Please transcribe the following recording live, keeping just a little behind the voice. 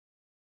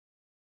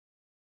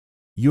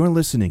You're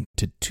listening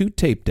to Two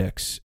Tape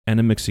Decks and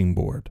a Mixing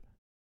Board,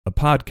 a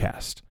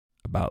podcast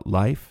about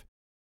life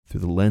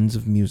through the lens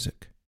of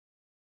music.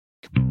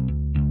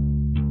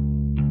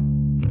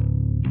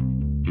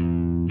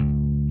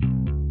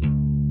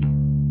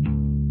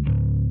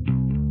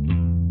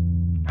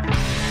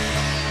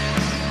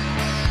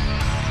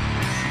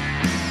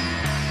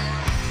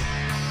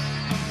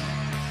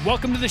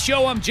 Welcome to the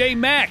show. I'm Jay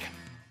Mack,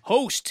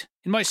 host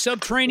in my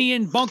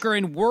subterranean bunker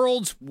and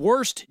world's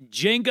worst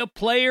Jenga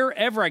player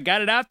ever. I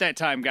got it out that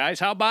time,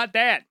 guys. How about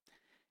that?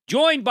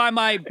 Joined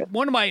by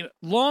one of my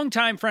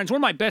longtime friends, one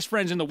of my best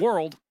friends in the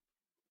world.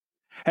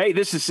 Hey,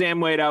 this is Sam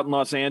Wade out in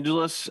Los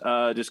Angeles,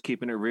 just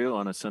keeping it real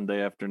on a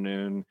Sunday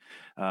afternoon,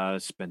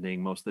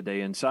 spending most of the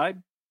day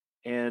inside,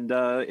 and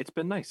it's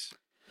been nice.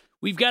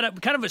 We've got a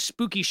kind of a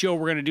spooky show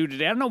we're going to do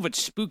today. I don't know if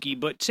it's spooky,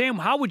 but Sam,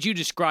 how would you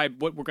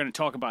describe what we're going to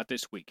talk about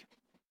this week?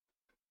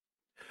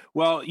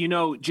 Well, you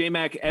know,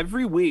 J-Mac,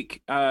 every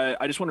week,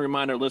 I just want to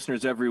remind our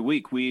listeners every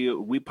week,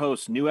 we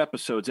post new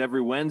episodes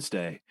every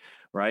Wednesday,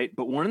 right?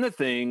 But one of the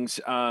things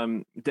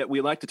that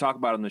we like to talk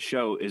about on the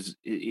show is,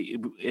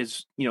 you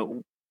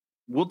know,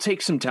 we'll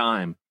take some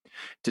time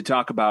to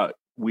talk about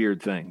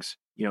weird things.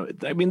 You know,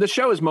 I mean, the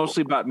show is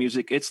mostly about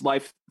music. It's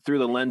life through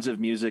the lens of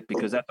music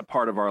because that's a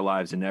part of our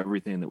lives and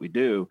everything that we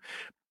do.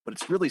 But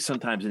it's really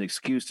sometimes an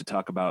excuse to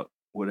talk about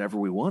whatever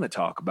we want to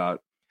talk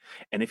about.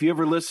 And if you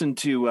ever listen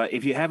to,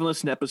 if you haven't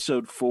listened to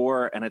episode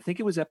 4, and I think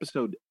it was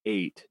episode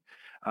 8,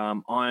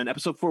 on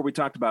episode 4, we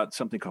talked about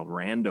something called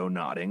rando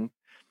nodding.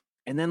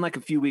 And then like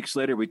a few weeks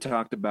later, we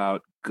talked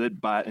about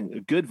good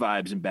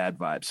vibes and bad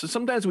vibes. So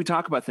sometimes we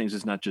talk about things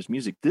that's not just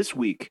music. This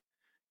week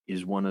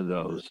is one of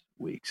those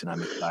weeks, and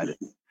I'm excited.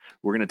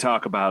 We're going to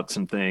talk about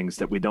some things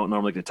that we don't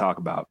normally get to talk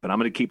about, but I'm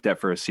going to keep that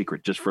for a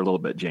secret just for a little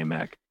bit,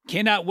 J-Mac.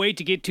 Cannot wait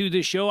to get to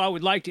this show. I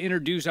would like to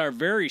introduce our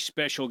very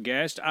special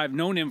guest. I've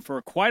known him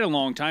for quite a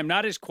long time,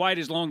 not as quite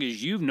as long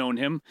as you've known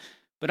him,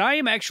 but I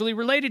am actually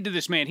related to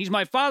this man. He's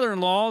my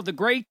father-in-law, the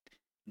great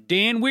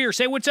Dan Weir.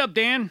 Say what's up,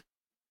 Dan.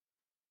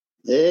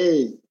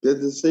 Hey,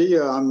 good to see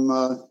you.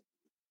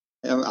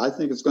 I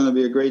think it's going to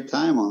be a great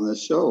time on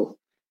this show.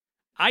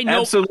 I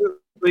know.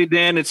 Absolutely,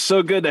 Dan. It's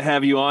so good to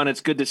have you on.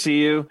 It's good to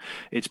see you.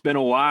 It's been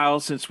a while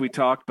since we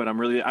talked, but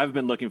I've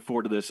been looking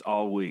forward to this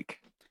all week.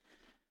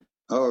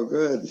 Oh,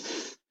 good.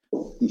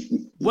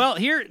 Well,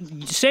 here,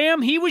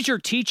 Sam, he was your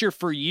teacher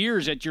for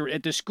years at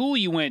the school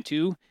you went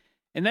to,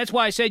 and that's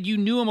why I said you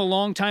knew him a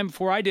long time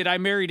before I did. I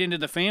married into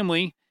the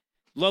family,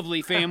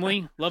 lovely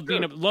family, love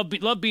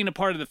being a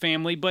part of the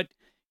family. But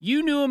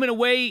you knew him in a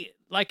way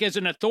like as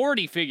an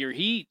authority figure.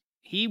 He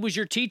was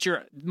your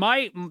teacher.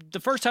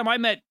 The first time I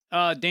met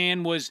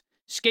Dan was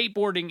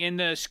skateboarding in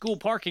the school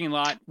parking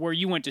lot where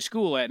you went to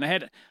school at,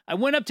 and I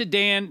went up to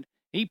Dan.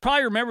 He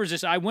probably remembers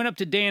this. I went up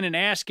to Dan and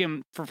asked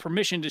him for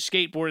permission to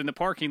skateboard in the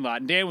parking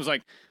lot, and Dan was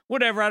like,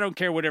 "Whatever, I don't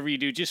care. Whatever you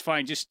do, just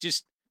fine.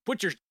 Just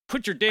put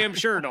your damn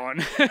shirt on."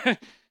 Does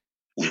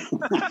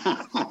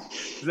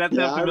that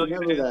sound familiar? I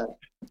remember that.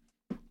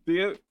 Do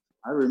you?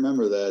 I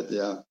remember that.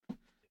 Yeah.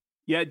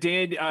 Yeah,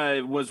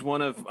 Dan was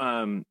one of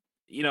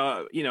you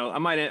know. I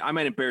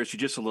might embarrass you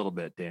just a little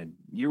bit, Dan.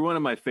 You're one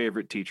of my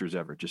favorite teachers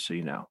ever, just so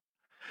you know.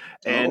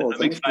 And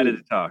I'm excited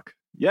to talk.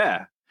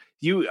 Yeah.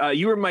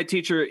 You were my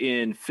teacher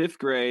in 5th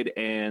grade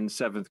and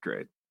 7th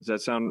grade. Does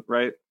that sound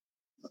right?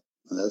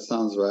 That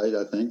sounds right,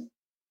 I think.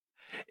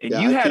 And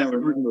I can't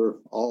remember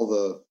all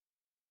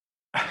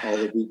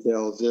the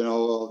details,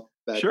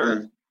 back sure.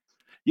 then.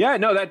 Yeah,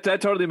 no, that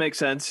totally makes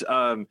sense.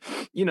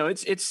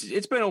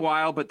 It's been a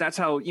while, but that's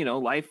how,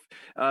 life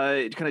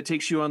it kind of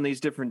takes you on these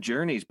different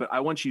journeys. But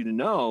I want you to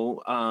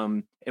know,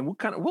 and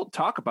we'll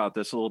talk about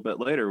this a little bit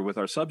later with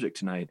our subject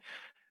tonight.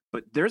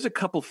 But there's a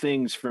couple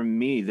things for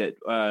me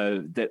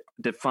that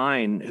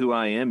define who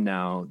I am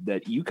now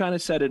that you kind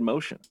of set in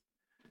motion.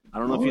 I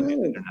don't know if you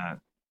knew that or not.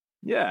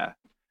 Yeah.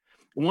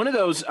 One of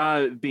those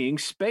being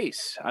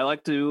space. I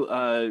like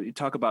to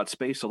talk about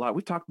space a lot.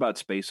 We've talked about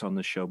space on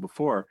the show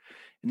before.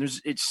 And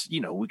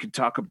we could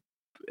talk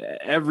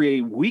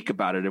every week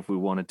about it if we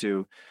wanted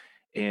to.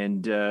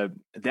 And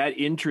that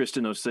interest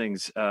in those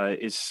things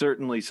is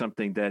certainly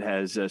something that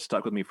has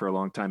stuck with me for a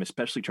long time,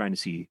 especially trying to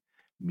see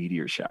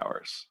meteor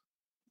showers.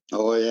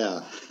 Oh,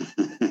 yeah.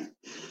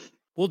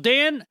 Well,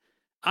 Dan,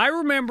 I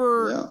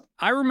remember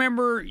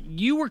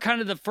you were kind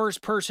of the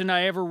first person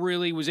I ever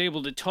really was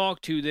able to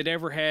talk to that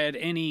ever had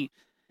any,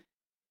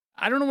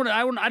 I don't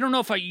know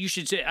if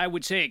I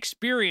would say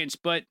experience,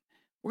 but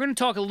we're going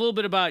to talk a little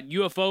bit about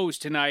UFOs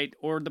tonight,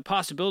 or the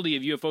possibility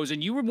of UFOs.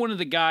 And you were one of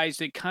the guys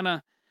that kind of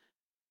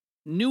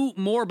knew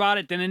more about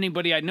it than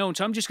anybody I'd known.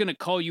 So I'm just going to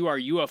call you our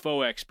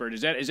UFO expert.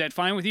 Is that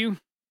fine with you?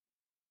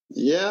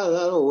 Yeah,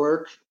 that'll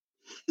work.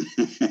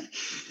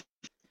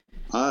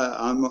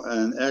 I'm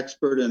an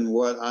expert in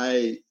what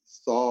I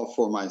saw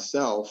for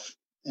myself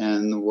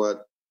and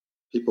what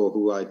people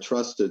who I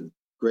trusted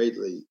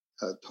greatly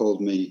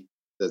told me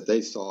that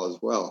they saw as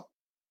well.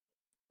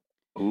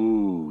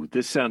 Ooh,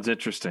 this sounds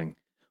interesting.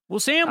 Well,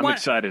 Sam, I'm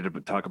excited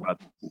to talk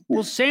about.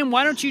 Well, Sam,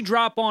 why don't you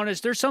drop on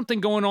us? There's something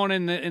going on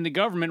in the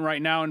government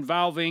right now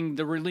involving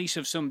the release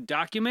of some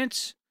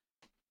documents.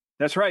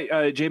 That's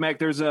right, J-Mac.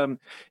 There's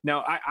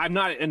now I'm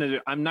not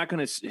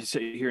going to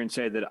sit here and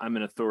say that I'm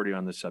an authority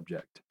on this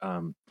subject.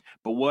 But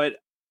what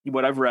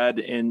I've read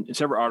in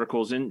several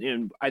articles,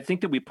 and I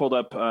think that we pulled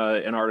up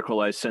an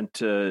article I sent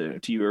to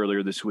you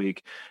earlier this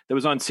week that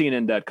was on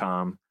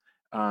CNN.com.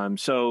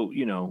 So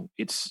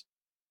it's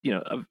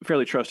a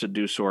fairly trusted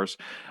news source.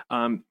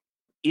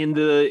 In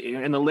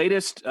the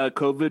latest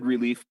COVID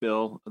relief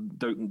bill,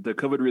 the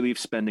COVID relief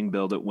spending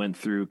bill that went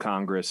through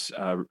Congress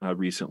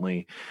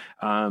recently,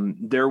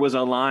 there was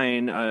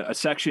a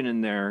section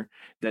in there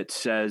that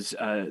says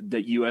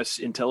that U.S.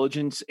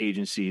 intelligence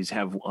agencies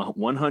have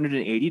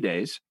 180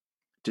 days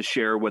to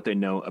share what they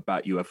know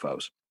about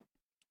UFOs.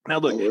 Now,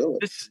 look,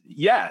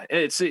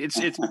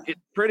 it's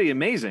pretty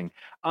amazing.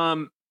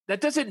 That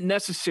doesn't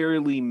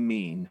necessarily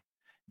mean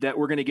that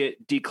we're going to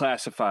get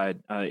declassified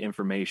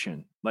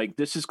information. Like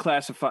this is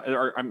classified,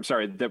 or I'm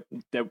sorry,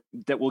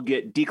 that will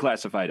get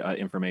declassified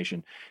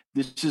information.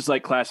 This is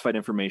like classified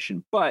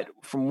information. But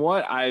from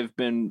what I've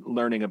been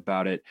learning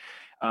about it,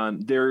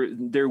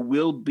 there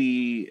will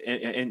be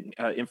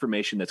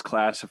information that's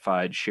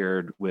classified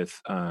shared with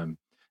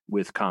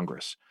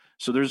Congress.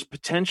 So there's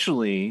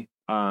potentially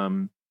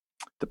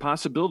the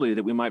possibility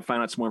that we might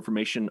find out some more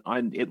information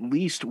on at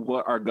least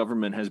what our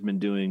government has been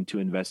doing to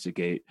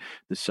investigate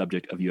the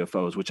subject of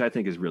UFOs, which I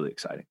think is really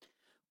exciting.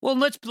 Well,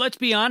 let's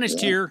be honest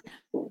here.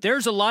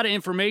 There's a lot of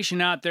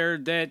information out there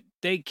that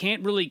they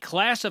can't really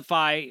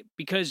classify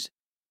because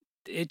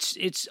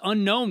it's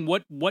unknown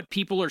what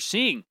people are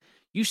seeing.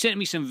 You sent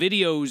me some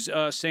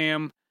videos,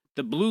 Sam,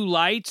 the blue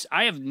lights.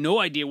 I have no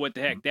idea what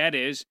the heck that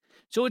is.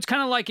 So it's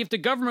kind of like if the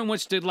government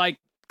wants to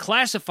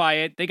classify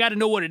it, they got to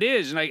know what it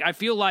is. And I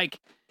feel like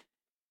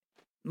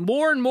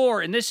more and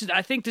more, and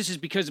I think this is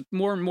because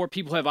more and more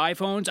people have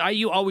iPhones.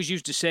 I always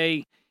used to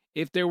say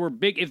if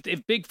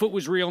Bigfoot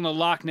was real and the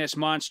Loch Ness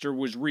Monster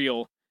was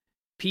real,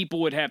 people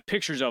would have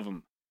pictures of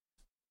them.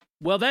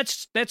 Well,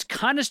 that's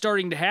kind of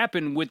starting to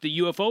happen with the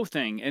UFO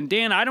thing. And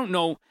Dan, I don't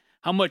know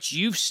how much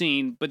you've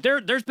seen, but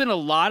there's been a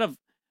lot of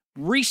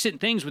recent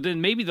things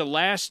within maybe the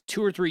last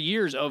 2 or 3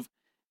 years of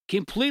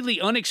completely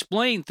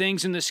unexplained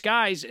things in the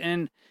skies.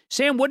 And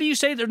Sam, what do you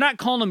say? They're not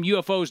calling them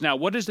UFOs now.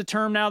 What is the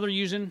term now they're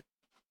using?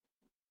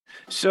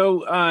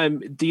 So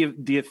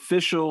the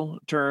official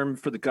term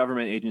for the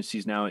government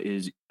agencies now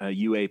is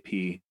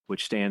UAP,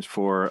 which stands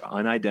for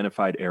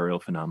Unidentified Aerial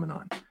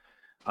Phenomenon.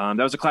 That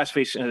was a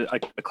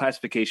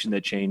classification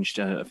that changed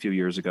a few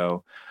years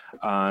ago.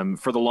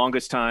 For the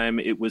longest time,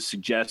 it was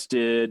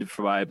suggested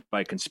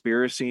by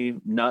conspiracy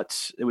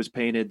nuts. It was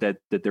painted that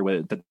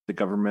the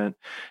government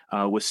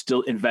was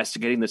still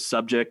investigating the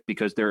subject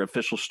because their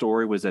official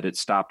story was that it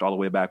stopped all the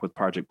way back with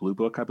Project Blue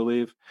Book, I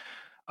believe.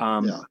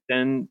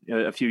 Then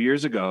a few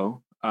years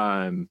ago,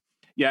 it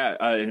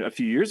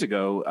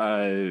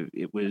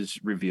was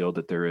revealed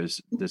that there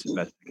is this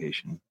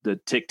investigation. The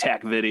Tic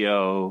Tac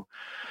video,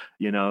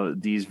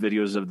 these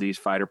videos of these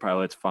fighter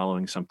pilots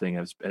following something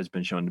has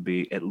been shown to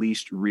be at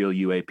least real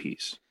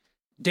UAPs.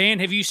 Dan,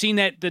 have you seen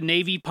that the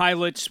Navy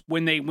pilots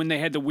when they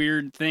had the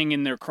weird thing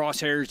in their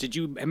crosshairs? Did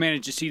you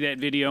manage to see that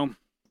video?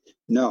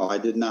 No, I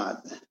did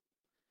not.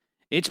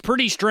 It's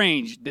pretty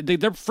strange.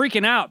 They're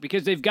freaking out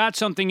because they've got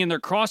something in their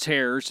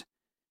crosshairs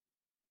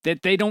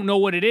that they don't know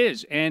what it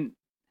is. And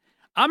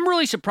I'm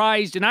really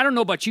surprised, and I don't know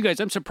about you guys,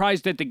 I'm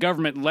surprised that the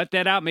government let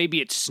that out. Maybe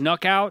it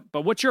snuck out.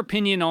 But what's your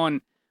opinion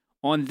on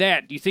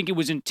that? Do you think it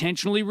was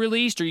intentionally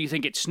released or do you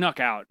think it snuck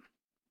out?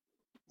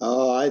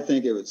 Oh, I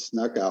think it was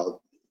snuck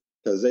out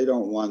because they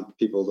don't want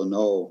people to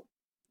know.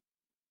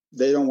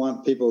 They don't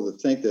want people to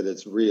think that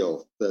it's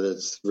real, that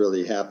it's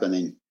really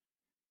happening.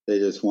 They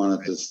just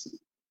want it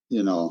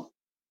to,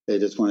 they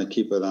just want to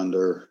keep it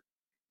under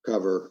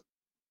cover.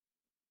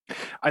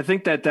 I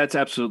think that's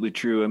absolutely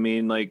true. I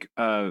mean,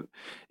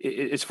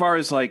 as far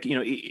as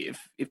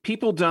if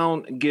people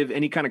don't give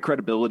any kind of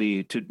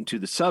credibility to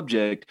the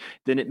subject,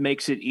 then it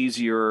makes it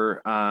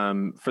easier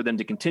for them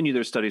to continue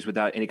their studies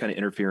without any kind of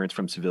interference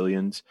from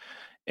civilians.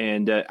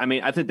 And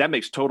I think that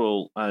makes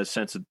total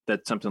sense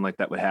that something like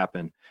that would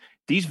happen.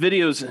 These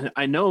videos,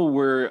 I know,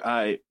 were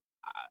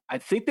I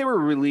think they were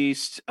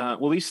released.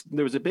 At least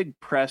there was a big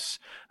press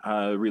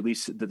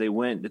release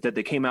that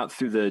they came out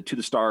through the To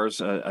the Stars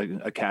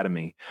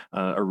Academy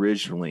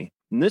originally.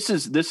 And this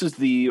is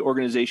the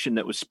organization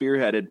that was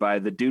spearheaded by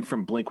the dude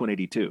from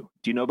Blink-182. Do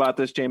you know about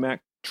this,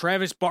 J-Mac?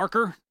 Travis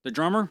Barker, the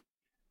drummer?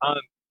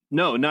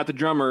 No, not the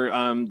drummer.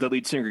 The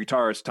lead singer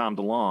guitarist Tom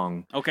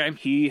DeLonge. Okay,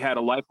 he had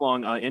a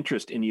lifelong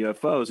interest in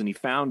UFOs, and he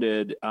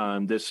founded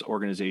this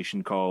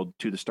organization called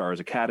To the Stars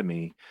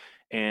Academy.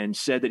 And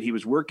said that he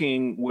was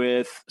working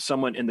with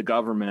someone in the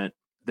government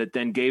that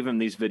then gave him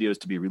these videos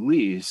to be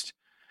released.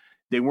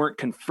 They weren't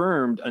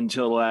confirmed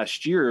until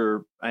last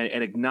year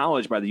and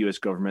acknowledged by the U.S.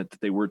 government that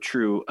they were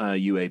true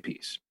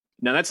UAPs.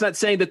 Now, that's not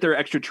saying that they're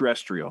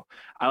extraterrestrial.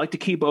 I like to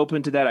keep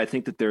open to that. I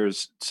think that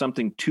there's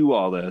something to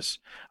all this.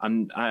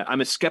 I'm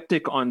a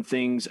skeptic on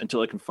things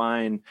until I can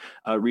find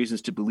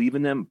reasons to believe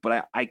in them,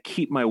 but I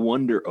keep my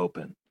wonder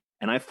open.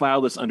 And I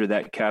file this under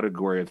that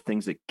category of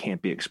things that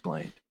can't be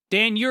explained.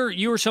 Dan,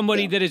 you're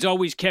somebody that has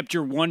always kept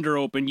your wonder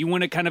open. You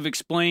want to kind of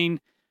explain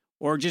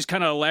or just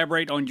kind of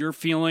elaborate on your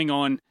feeling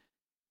on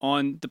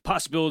the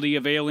possibility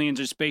of aliens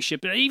or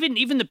spaceship, even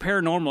the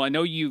paranormal. I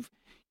know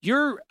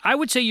I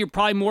would say you're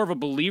probably more of a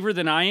believer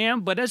than I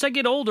am, but as I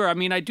get older, I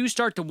mean, I do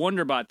start to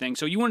wonder about things.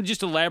 So you want to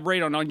just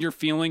elaborate on your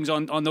feelings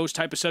on those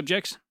type of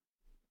subjects?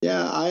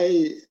 Yeah,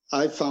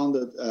 I found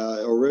it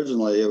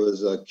originally it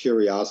was a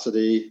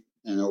curiosity,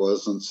 and it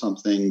wasn't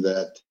something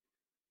that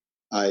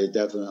I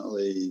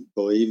definitely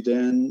believed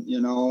in,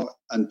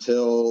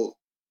 until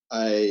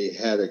I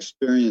had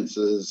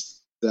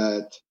experiences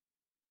that,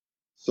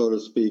 so to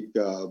speak,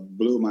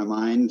 blew my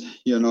mind,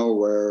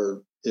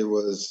 where it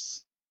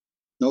was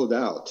no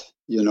doubt,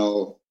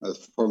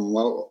 from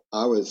what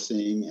I was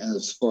seeing,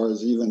 as far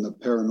as even the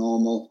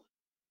paranormal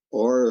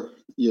or,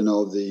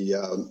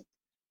 the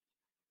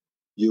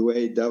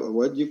UAW,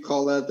 what do you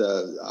call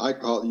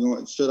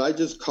that? Should I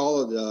just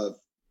call it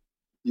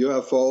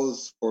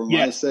UFOs for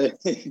my sake?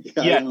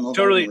 Yeah,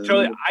 totally.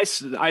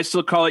 I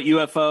still call it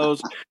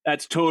UFOs.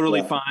 That's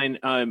totally fine.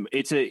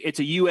 It's a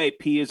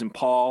UAP, as in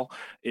Paul,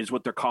 is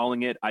what they're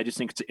calling it. I just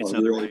think it's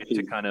another way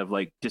to kind of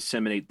like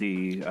disseminate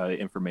the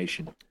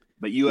information.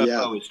 But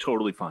UFO is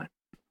totally fine.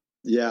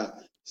 Yeah.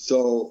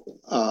 So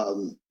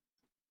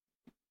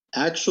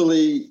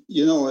actually,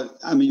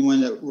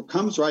 when it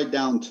comes right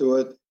down to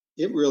it,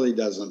 it really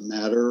doesn't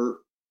matter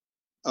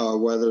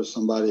whether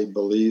somebody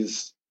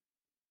believes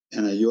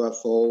in a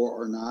UFO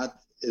or not.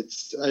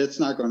 It's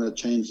not going to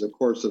change the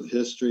course of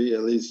history,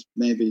 at least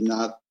maybe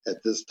not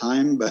at this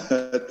time.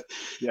 But,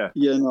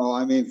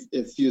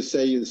 if you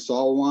say you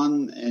saw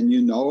one and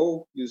you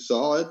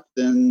saw it,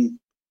 then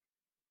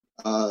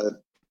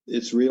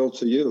it's real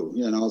to you,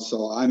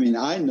 So, I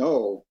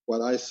know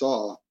what I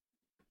saw.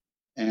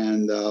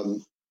 And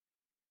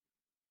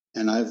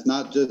I've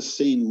not just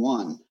seen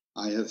one.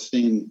 I have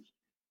seen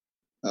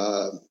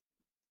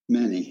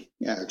many,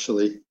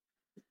 actually.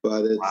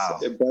 But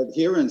but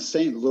here in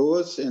St.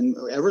 Louis, and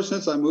ever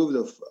since I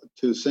moved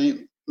to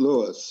St.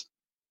 Louis,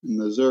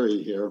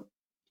 Missouri here,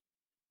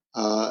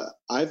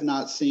 I've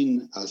not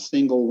seen a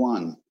single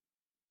one.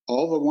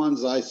 All the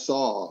ones I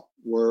saw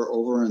were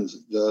over in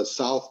the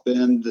South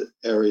Bend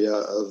area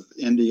of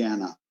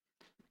Indiana.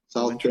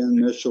 South Bend,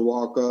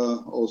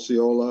 Mishawaka,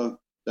 Osceola.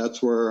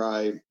 That's where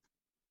I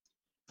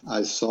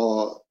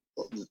saw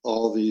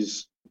all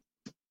these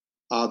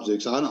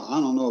objects. I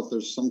don't know if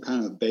there's some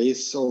kind of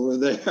base over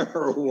there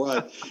or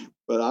what,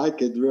 but I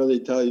could really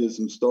tell you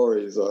some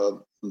stories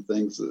of some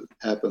things that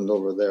happened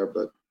over there.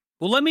 But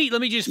let me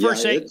just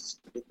first say, it's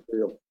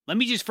real. Let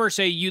me just first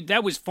say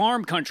that was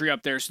farm country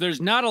up there, so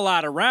there's not a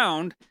lot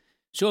around.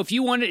 So if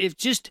you want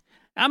to,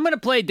 I'm going to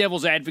play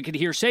devil's advocate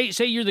here. Say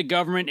you're the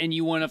government and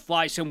you want to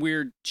fly some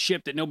weird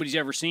ship that nobody's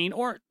ever seen,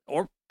 or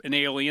an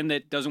alien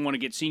that doesn't want to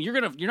get seen. You're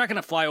not going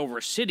to fly over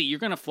a city. You're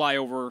going to fly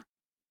over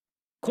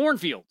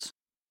cornfields.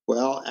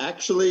 Well,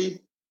 actually,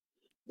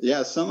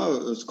 some of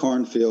it was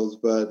cornfields,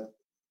 but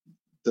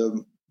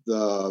the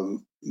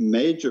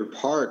major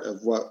part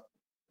of what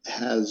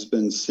has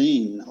been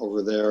seen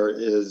over there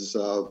is,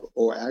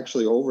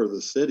 actually over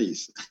the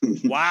cities.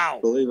 Wow!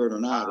 Believe it or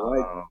not,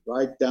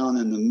 right down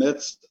in the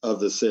midst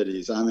of the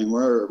cities. I mean,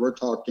 we're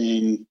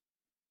talking.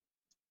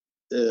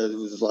 It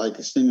was like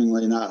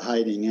seemingly not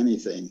hiding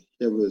anything.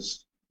 It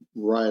was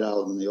right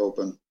out in the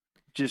open.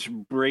 Just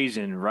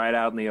brazen, right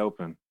out in the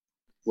open.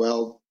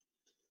 Well.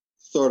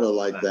 Sort of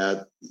like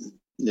that,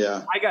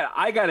 yeah.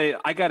 I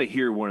gotta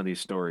hear one of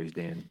these stories,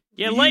 Dan.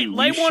 Yeah, lay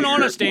one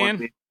on us,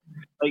 Dan.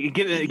 Like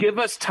give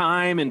us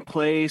time and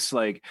place,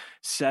 like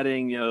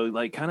setting,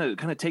 like kind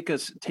of take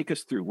us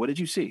through. What did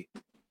you see?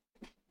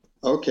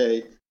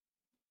 Okay,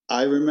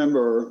 I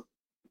remember.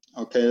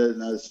 Okay,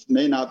 this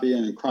may not be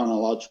in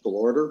chronological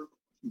order,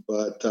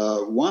 but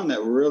one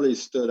that really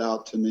stood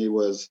out to me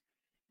was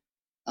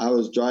I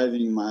was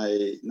driving my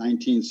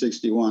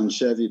 1961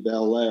 Chevy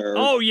Bel Air.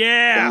 Oh,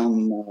 yeah.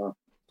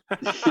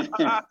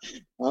 I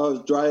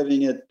was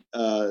driving it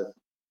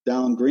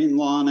down Green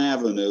Lawn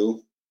Avenue.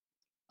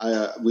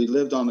 We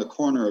lived on the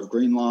corner of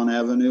Green Lawn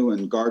Avenue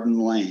and Garden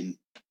Lane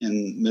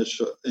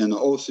in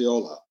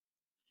Osceola.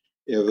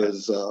 It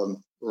was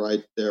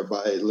right there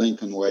by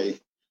Lincoln Way,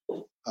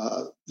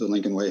 the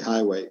Lincoln Way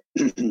Highway.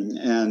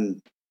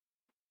 And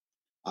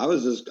I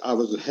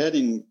was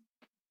heading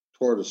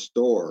toward a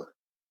store.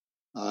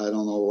 I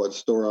don't know what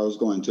store I was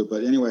going to,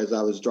 but anyways,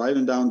 I was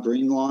driving down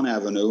Green Lawn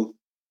Avenue,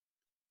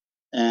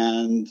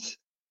 and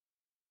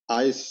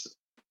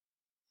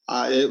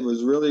it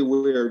was really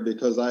weird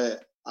because I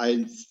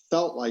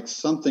felt like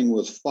something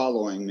was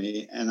following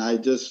me, and I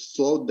just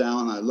slowed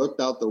down. I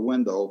looked out the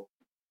window,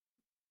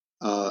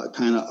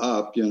 kind of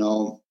up,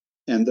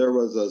 and there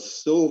was a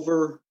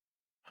silver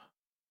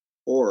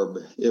orb.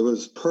 It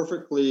was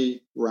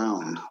perfectly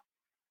round.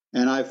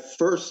 And I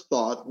first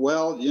thought,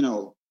 well,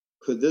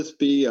 could this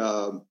be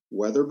a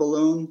weather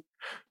balloon?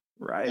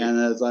 Right. And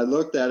as I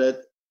looked at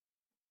it,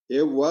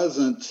 it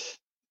wasn't,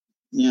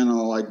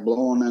 like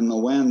blowing in the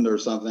wind or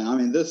something. I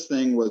mean, this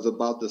thing was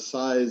about the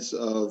size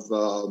of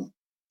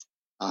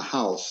a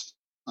house.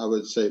 I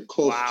would say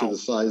close to the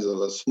size of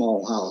a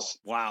small house.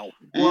 Wow.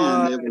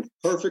 And it was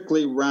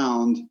perfectly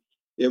round.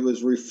 It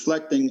was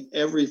reflecting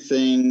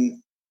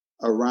everything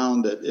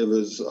around it. It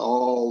was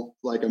all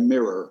like a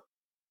mirror.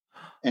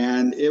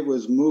 And it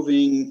was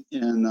moving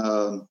in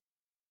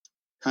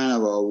kind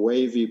of a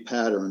wavy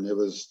pattern.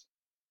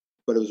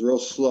 But it was real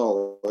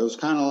slow. It was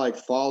kind of like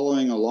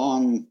following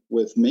along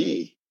with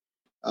me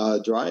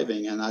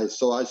driving. And I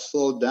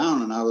slowed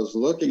down and I was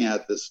looking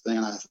at this thing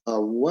and I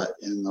thought, what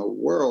in the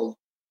world?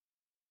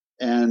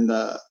 And,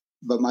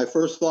 but my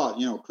first thought,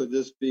 could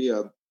this be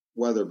a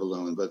weather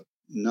balloon? But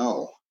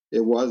no,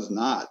 it was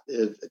not,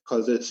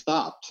 because it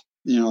stopped.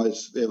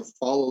 It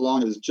followed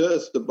along. It was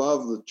just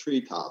above the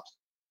treetops.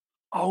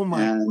 Oh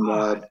my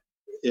God.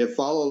 It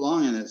followed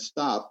along and it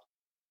stopped.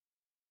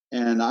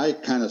 And I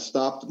kind of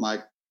stopped my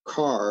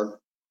car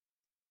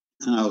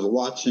and I was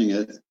watching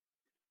it.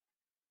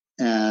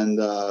 And,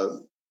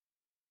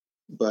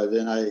 but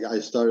then I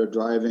started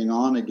driving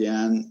on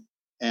again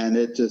and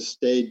it just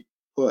stayed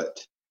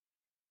put.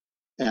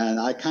 And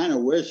I kind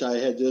of wish I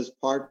had just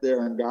parked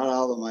there and got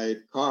out of my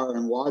car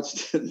and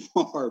watched it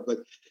more. But,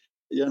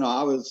 it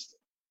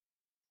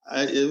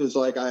was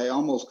like I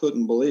almost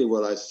couldn't believe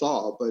what I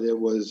saw, but it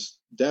was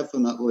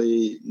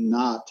definitely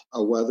not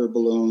a weather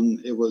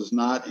balloon. It was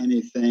not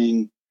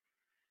anything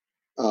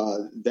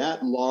that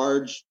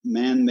large,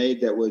 man-made,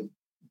 that would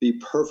be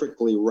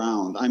perfectly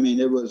round. I mean,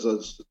 it was a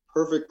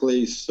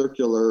perfectly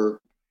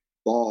circular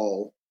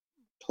ball,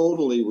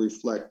 totally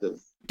reflective.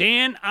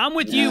 Dan, I'm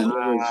with you.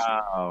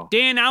 Wow.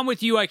 Dan, I'm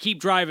with you. I keep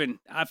driving.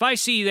 If I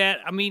see that,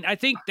 I mean, I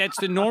think that's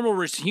the normal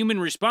human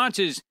response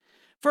is,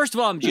 first of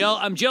all, I'm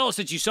jealous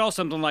that you saw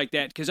something like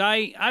that, because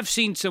I've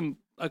seen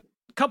a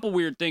couple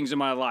weird things in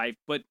my life,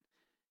 but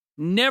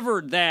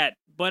never that.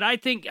 But I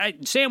think,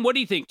 Sam, what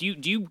do you think? Do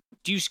you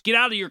get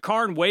out of your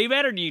car and wave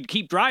at it, or do you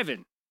keep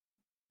driving?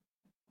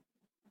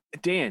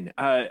 Dan,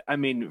 I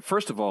mean,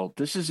 first of all,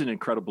 this is an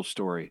incredible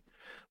story.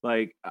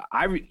 Like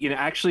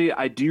actually,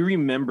 I do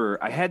remember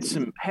I had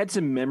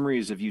some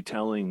memories of you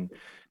telling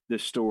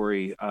this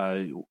story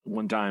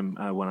one time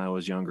when I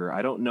was younger.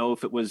 I don't know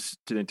if it was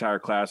to the entire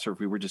class or if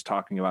we were just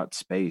talking about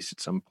space at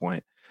some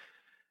point,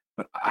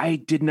 but I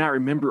did not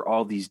remember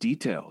all these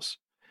details.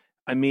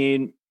 I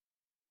mean,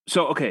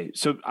 so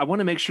I want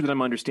to make sure that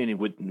I'm understanding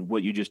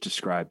what you just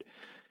described.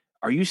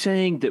 Are you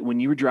saying that when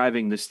you were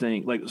driving this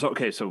thing,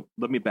 so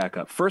let me back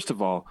up. First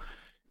of all,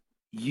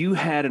 you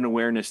had an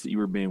awareness that you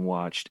were being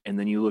watched, and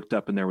then you looked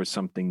up and there was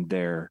something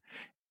there.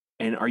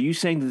 And are you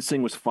saying that this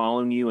thing was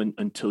following you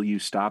until you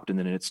stopped and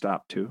then it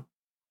stopped too?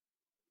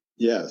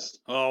 Yes.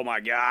 Oh my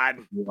God.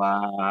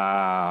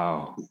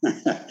 Wow.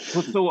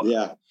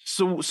 Yeah.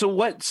 So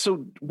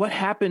what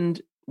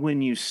happened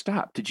when you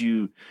stopped? Did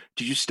you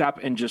stop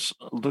and just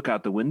look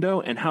out the window?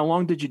 And how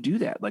long did you do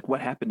that? Like,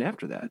 what happened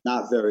after that?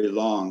 Not very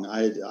long.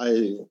 I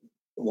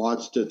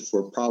watched it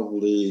for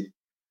probably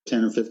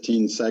 10 or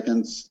 15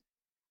 seconds.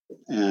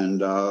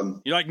 And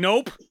you're like,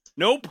 nope.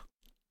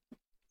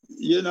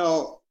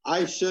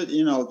 I should,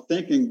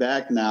 thinking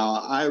back now,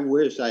 I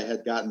wish I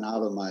had gotten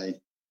out of my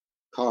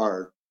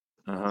car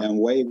and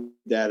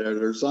waved at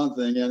it or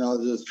something,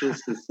 just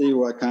to see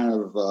what kind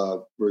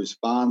of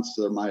response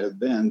there might have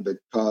been,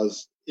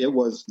 because it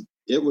was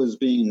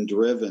being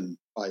driven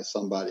by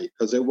somebody,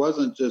 because it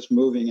wasn't just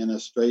moving in a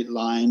straight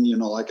line,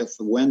 like if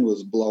the wind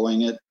was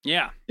blowing it.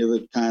 Yeah. It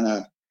would kind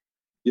of,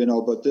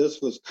 but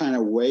this was kind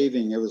of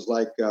waving. It was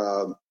like,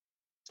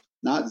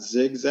 not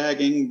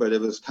zigzagging, but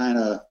it was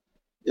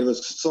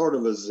sort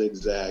of a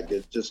zigzag.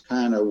 It just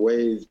kind of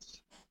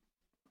waved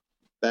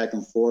back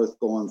and forth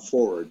going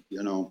forward,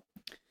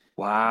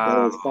 Wow. But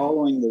it was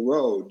following the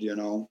road,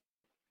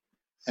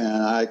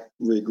 and I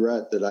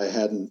regret that I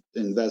hadn't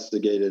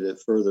investigated it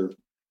further.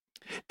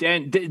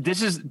 Dan,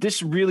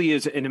 this really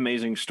is an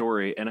amazing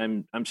story,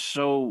 and I'm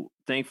so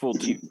thankful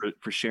to you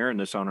for sharing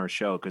this on our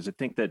show, because I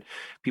think that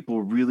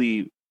people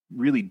really,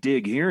 really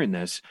dig hearing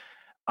this.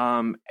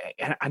 And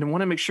I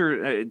want to make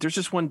sure there's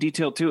just one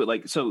detail to it.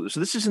 Like, so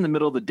this is in the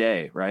middle of the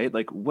day, right?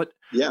 Like what?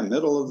 Yeah.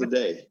 Middle of the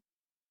day.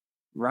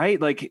 Right.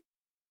 Like,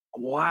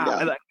 wow.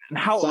 Yeah. And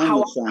how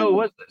long ago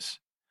was this?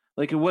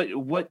 Like,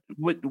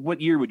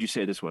 what year would you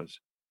say this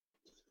was?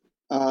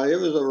 It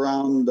was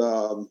around,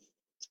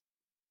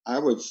 I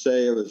would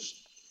say it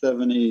was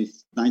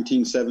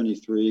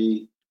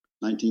 1973,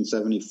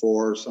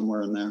 1974,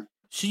 somewhere in there.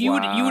 So you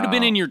would have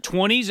been in your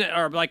 20s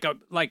or like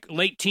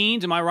late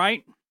teens. Am I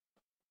right?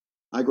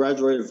 I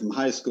graduated from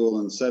high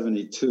school in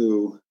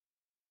 72,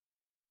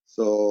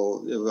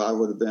 so I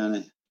would have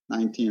been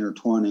 19 or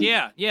 20.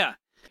 Yeah.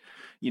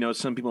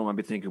 Some people might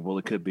be thinking, well,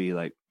 it could be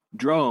like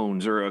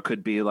drones, or it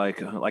could be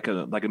like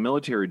a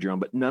military drone,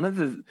 but none of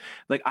the,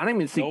 like, I don't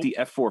even think the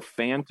F-4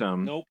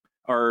 Phantom,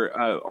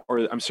 or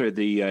I'm sorry,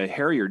 the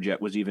Harrier jet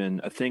was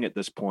even a thing at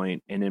this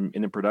point, and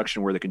in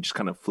production where they could just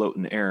kind of float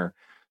in the air.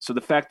 So the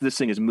fact that this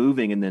thing is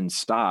moving and then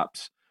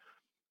stops,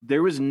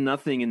 there was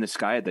nothing in the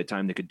sky at that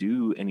time that could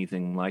do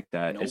anything like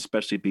that, Nope.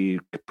 especially be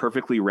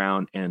perfectly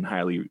round and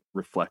highly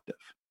reflective.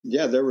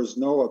 Yeah, there was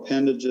no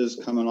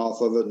appendages coming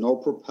off of it, no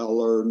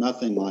propeller,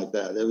 nothing like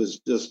that. It was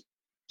just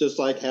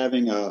like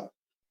having a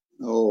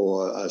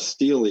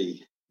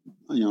steely,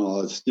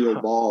 a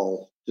steel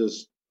ball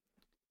just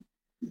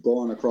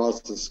going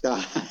across the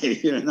sky.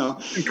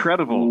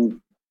 Incredible.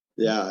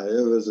 Yeah,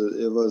 it was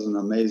an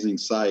amazing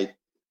sight,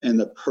 and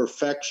the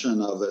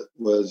perfection of it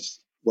was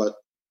what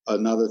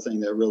another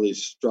thing that really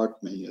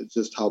struck me. It's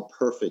just how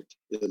perfect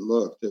it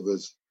looked. It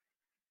was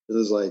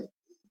like,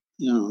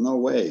 no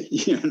way,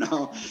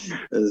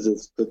 it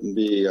just couldn't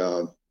be,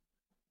 I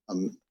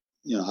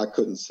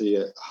couldn't see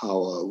it,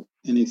 how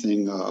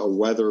anything, a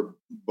weather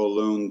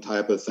balloon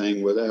type of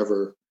thing would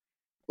ever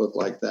look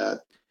like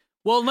that.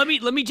 Well, let me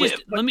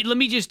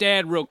just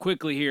add real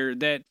quickly here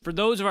that for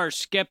those of our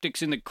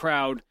skeptics in the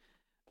crowd,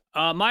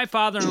 my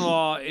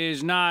father-in-law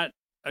is not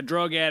a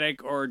drug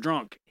addict or a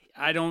drunk.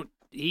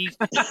 It's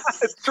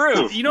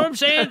true. You know what I'm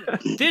saying?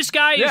 This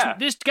guy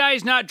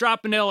is not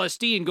dropping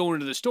LSD and going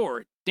to the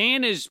store.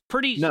 Dan is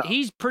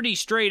he's pretty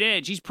straight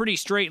edge. He's pretty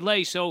straight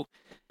laced. So,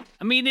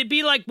 I mean, it'd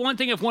be like one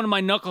thing if one of my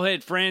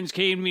knucklehead friends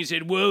came to me and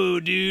said, "Whoa,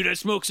 dude, I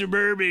smoked some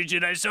Burbage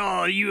and I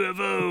saw a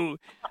UFO."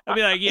 I'd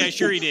be like, "Yeah,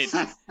 sure he did."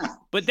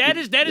 But that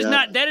is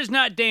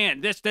not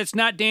Dan. That's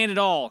not Dan at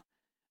all.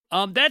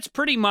 That's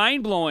pretty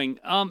mind blowing.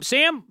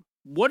 Sam,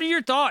 what are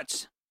your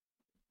thoughts?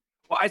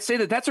 Well, I'd say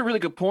that's a really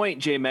good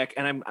point, J-Mec,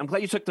 and I'm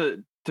glad you took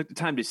the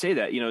time to say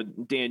that.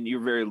 Dan,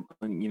 you're a very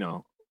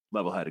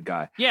level-headed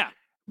guy. Yeah.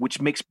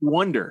 Which makes me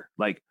wonder,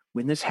 like,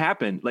 when this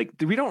happened, like,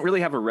 we don't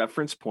really have a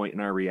reference point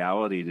in our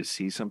reality to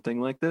see something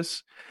like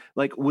this.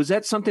 Like, was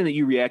that something that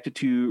you reacted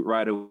to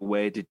right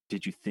away?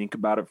 Did you think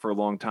about it for a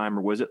long time,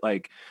 or was it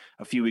like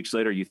a few weeks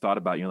later you thought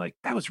about it, you're like,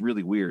 that was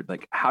really weird?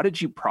 Like, how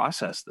did you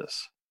process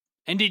this?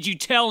 And did you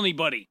tell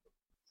anybody?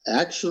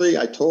 Actually,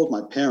 I told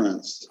my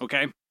parents.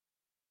 Okay.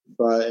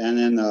 And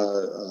then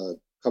a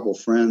couple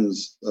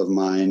friends of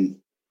mine,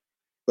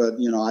 but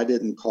I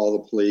didn't call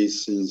the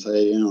police and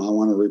say, I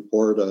want to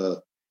report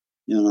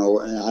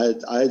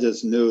and I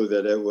just knew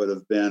that it would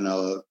have been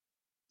a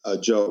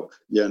joke,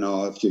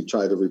 if you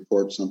try to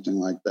report something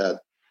like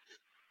that.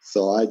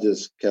 So I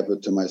just kept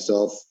it to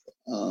myself.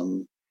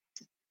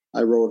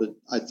 I wrote it.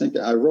 I think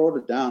I wrote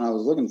it down. I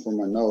was looking for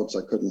my notes.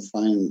 I couldn't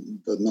find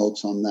the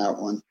notes on that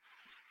one,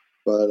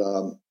 but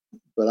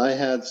I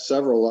had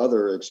several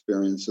other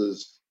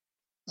experiences.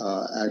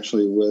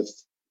 Actually with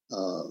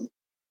a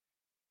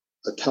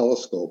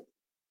telescope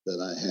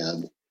that I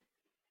had.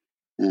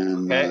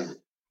 And okay.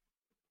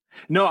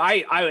 No,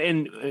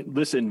 and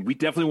listen, we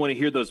definitely want to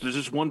hear those. There's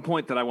just one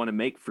point that I want to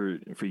make for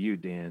you,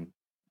 Dan,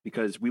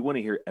 because we want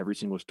to hear every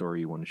single story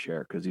you want to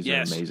share, because these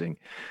are amazing.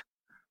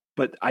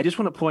 But I just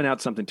want to point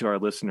out something to our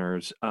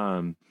listeners.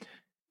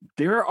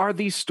 There are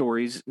these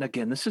stories, and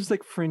again, this is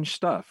like fringe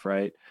stuff,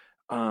 right?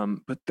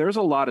 But there's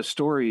a lot of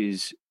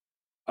stories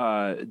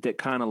that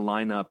kind of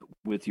line up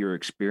with your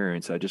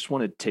experience. I just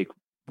want to take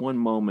one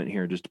moment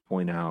here just to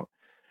point out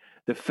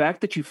the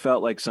fact that you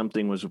felt like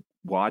something was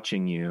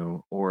watching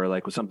you, or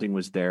like something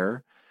was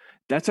there.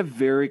 That's a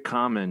very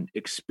common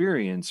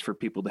experience for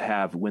people to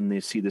have when they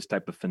see this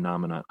type of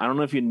phenomenon. I don't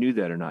know if you knew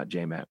that or not,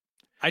 J-Mac.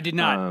 I did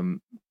not.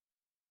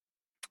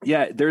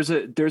 Yeah, there's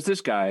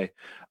this guy.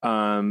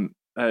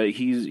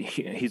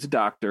 He's a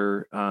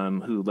doctor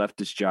who left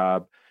his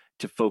job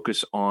to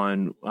focus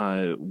on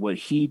what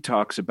he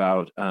talks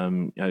about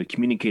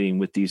communicating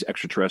with these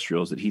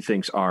extraterrestrials that he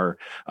thinks are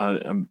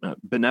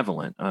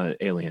benevolent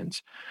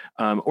aliens,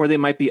 or they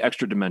might be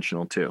extra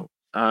dimensional too.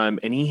 And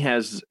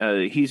he's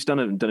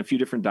done a few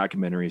different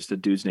documentaries. The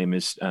dude's name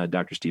is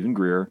Dr. Stephen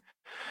Greer,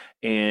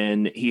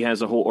 and he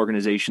has a whole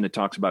organization that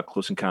talks about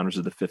Close Encounters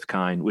of the Fifth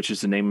Kind, which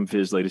is the name of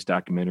his latest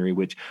documentary,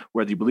 which,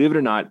 whether you believe it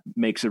or not,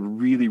 makes a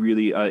really,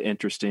 really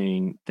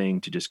interesting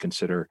thing to just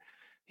consider.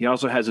 He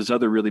also has this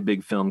other really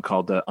big film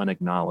called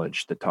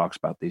Unacknowledged that talks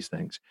about these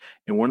things.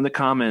 And one of the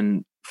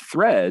common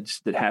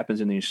threads that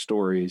happens in these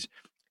stories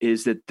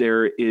is that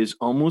there is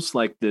almost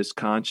like this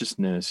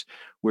consciousness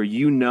where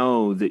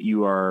that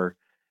you are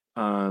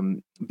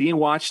being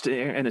watched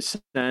in a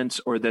sense,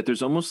 or that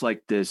there's almost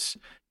like this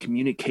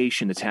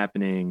communication that's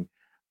happening,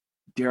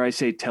 dare I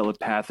say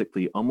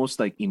telepathically, almost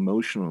like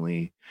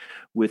emotionally,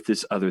 with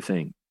this other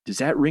thing. Does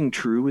that ring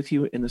true with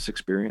you in this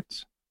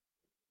experience?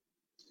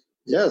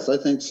 Yes, I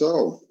think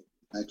so.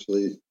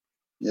 Actually,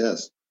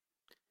 yes.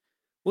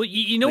 Well,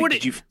 you know what?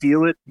 Did you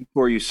feel it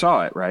before you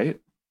saw it, right?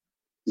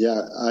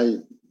 Yeah,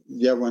 it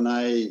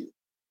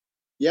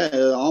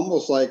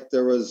almost like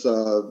there was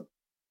some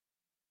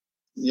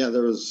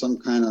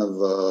kind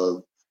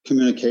of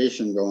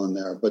communication going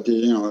there, but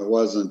it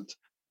wasn't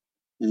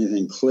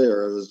anything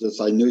clear. It was just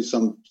I knew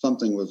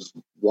something was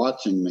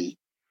watching me,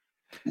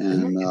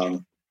 and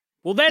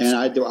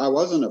I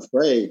wasn't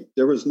afraid.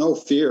 There was no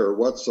fear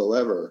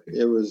whatsoever.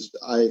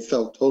 I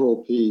felt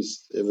total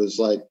peace. It was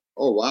like,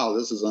 oh wow,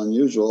 this is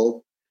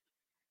unusual.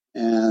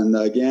 And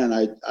again,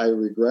 I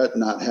regret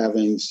not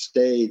having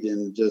stayed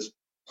and just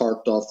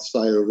parked off the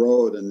side of the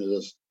road and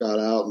just got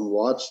out and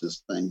watched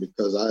this thing,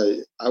 because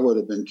I would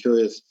have been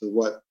curious to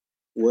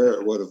where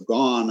it would have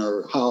gone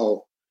or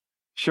how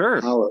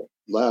it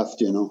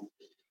left,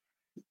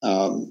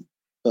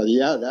 But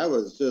yeah, that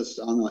was just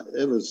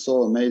it was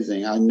so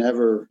amazing. I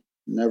never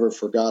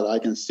forgot. I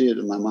can see it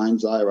in my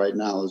mind's eye right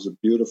now. It was a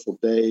beautiful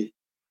day,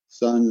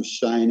 sun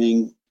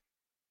shining,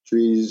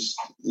 trees,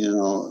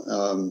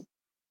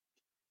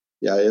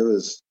 yeah, it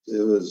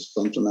was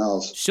something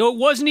else. So it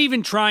wasn't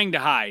even trying to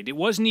hide. It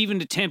wasn't even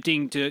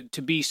attempting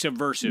to be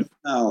subversive.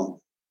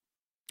 No.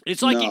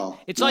 It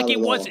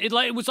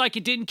was like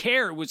it didn't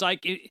care. It was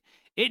like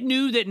it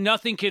knew that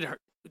nothing could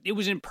hurt. It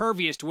was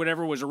impervious to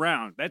whatever was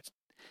around.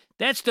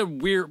 That's the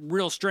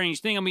real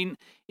strange thing. I mean,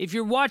 if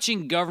you're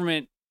watching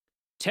government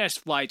test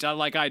flights, I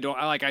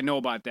know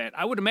about that.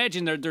 I would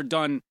imagine they're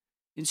done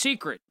in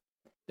secret.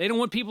 They don't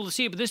want people to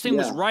see it, but this thing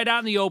was right out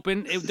in the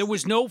open. There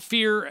was no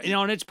fear,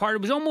 on its part.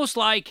 It was almost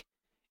like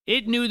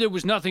it knew there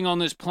was nothing on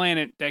this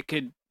planet that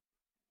could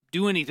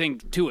do anything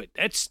to it.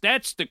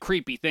 That's the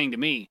creepy thing to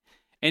me.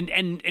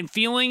 And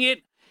feeling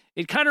it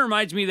kind of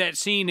reminds me of that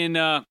scene in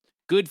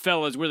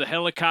Goodfellas where the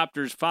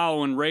helicopter's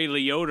following Ray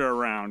Liotta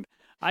around.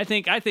 I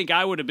think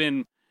I would have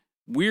been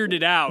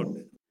weirded out.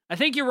 I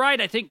think you're right.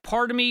 I think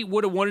part of me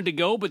would have wanted to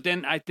go, but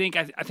then I think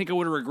I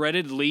would have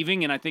regretted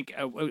leaving, and I think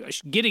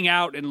getting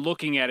out and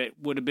looking at it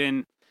would have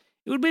been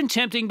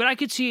tempting. But I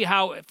could see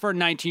how for a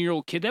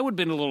 19-year-old kid that would have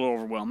been a little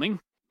overwhelming.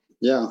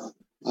 Yeah,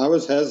 I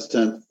was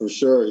hesitant for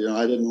sure.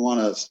 I didn't want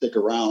to stick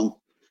around.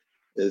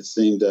 It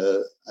seemed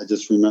I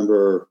just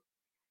remember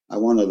I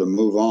wanted to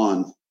move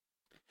on.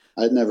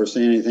 I'd never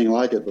seen anything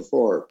like it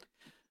before.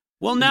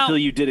 Well, now until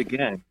you did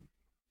again.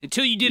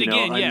 Until you did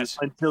again, yes.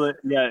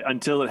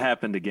 Until it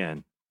happened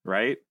again.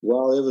 Right.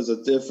 Well, it was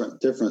a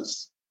different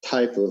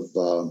type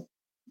of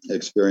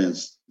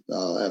experience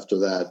after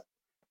that,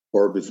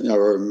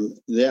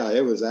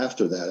 it was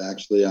after that.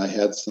 Actually, I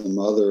had some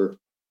other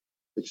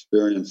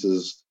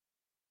experiences,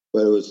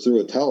 but it was through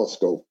a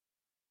telescope,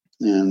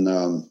 and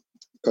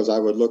because I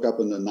would look up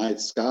in the night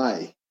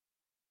sky,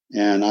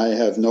 and I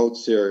have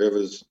notes here. It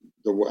was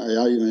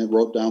I even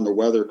wrote down the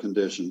weather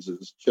conditions. It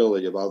was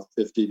chilly, about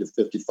 50 to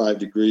 55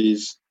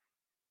 degrees.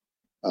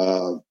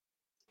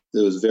 It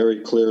was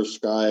very clear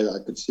sky. I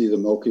could see the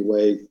Milky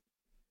Way,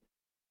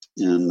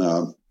 and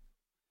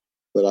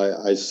but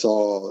I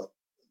saw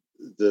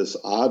this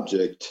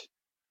object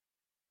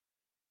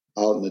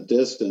out in the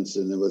distance,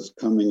 and it was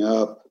coming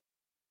up,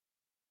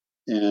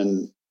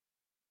 and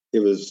it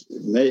was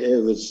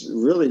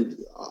really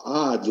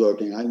odd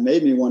looking. It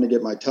made me want to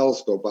get my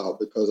telescope out,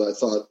 because I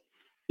thought,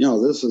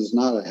 this is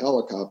not a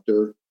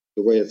helicopter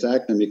the way it's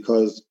acting,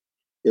 because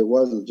it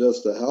wasn't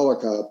just a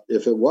helicopter.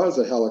 If it was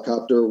a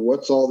helicopter,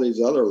 what's all these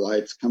other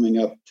lights coming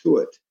up to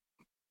it?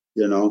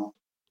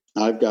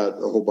 I've got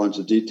a whole bunch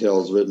of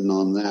details written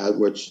on that,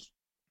 which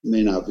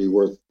may not be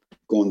worth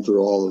going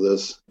through all of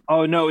this.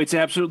 Oh no, it's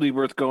absolutely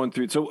worth going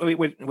through. So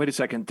wait a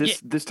second.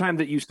 This time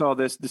that you saw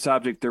this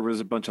object, there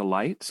was a bunch of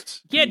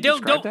lights. Yeah,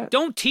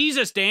 don't tease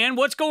us, Dan.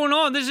 What's going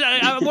on?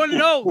 I want to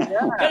know.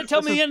 You gotta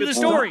tell me the end of the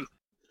story.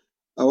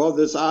 Well,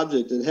 this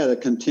object, it had a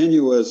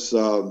continuous.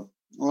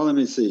 Well, let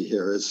me see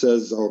here. It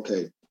says,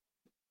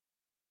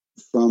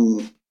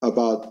 from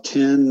about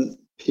 10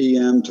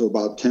 p.m. to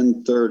about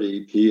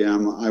 10:30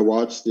 p.m., I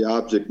watched the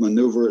object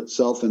maneuver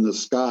itself in the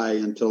sky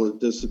until it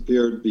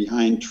disappeared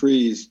behind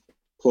trees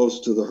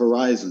close to the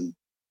horizon.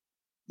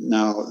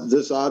 Now,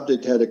 this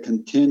object had a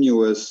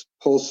continuous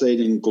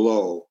pulsating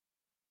glow.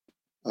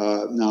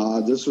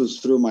 Now, this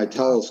was through my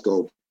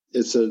telescope.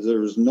 It says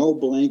there was no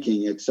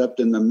blinking except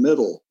in the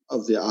middle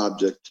of the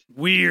object.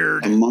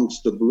 Weird.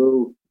 Amongst the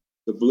blue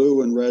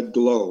and red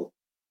glow.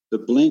 The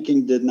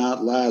blinking did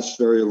not last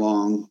very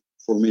long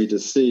for me to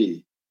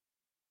see.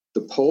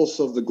 The pulse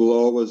of the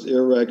glow was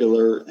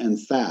irregular and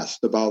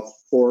fast, about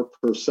 4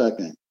 per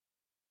second.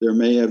 There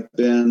may have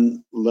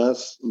been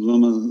less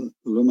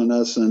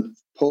luminescent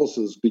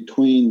pulses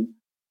between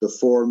the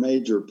 4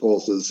 major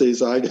pulses. See,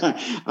 so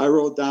I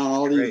wrote down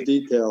all these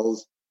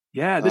details.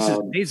 Yeah, this is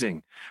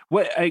amazing.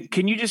 What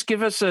can you just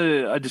give us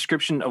a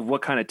description of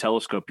what kind of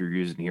telescope you're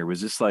using here?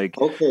 Was this like...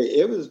 Okay,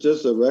 it was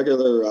just a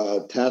regular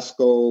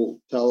Tasco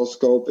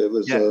telescope. It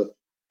was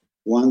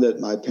one that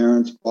my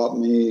parents bought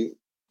me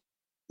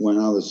when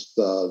I was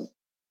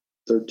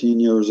 13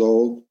 years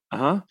old.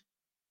 Uh-huh.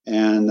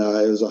 And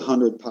it was a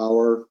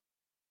 100-power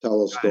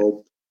telescope.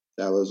 Right.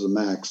 That was the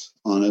max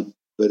on it,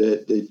 but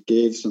it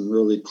gave some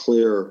really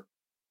clear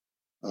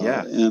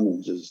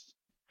images.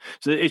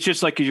 So it's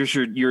just like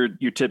your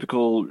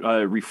typical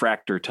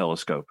refractor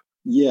telescope.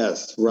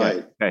 Yes,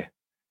 right. Yeah. Okay,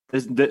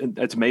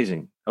 that's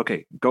amazing.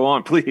 Okay, go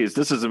on, please.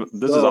 This is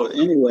awesome.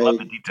 Anyway, I love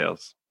the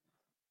details.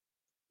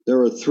 There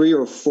were 3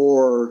 or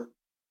 4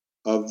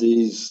 of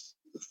these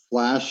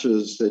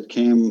flashes that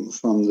came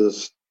from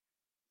this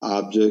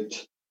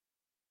object.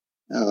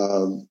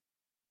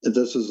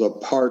 This is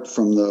apart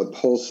from the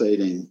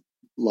pulsating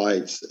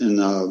lights, and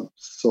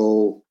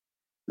so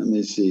let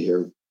me see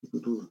here.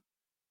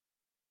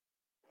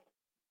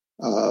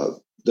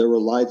 there were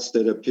lights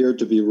that appeared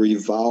to be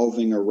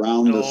revolving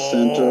around the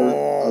center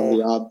of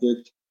the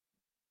object.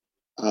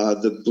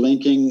 The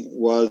blinking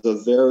was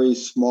a very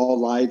small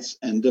lights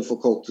and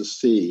difficult to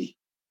see.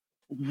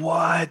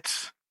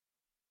 What?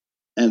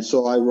 And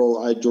so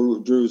I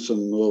drew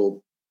some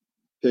little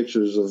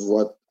pictures of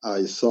what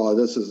I saw.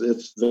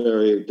 It's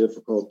very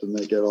difficult to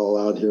make it all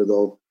out here,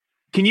 though.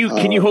 Can you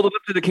hold it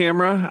up to the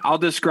camera? I'll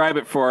describe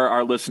it for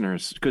our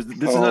listeners, because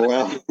this is not a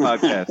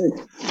podcast.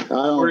 I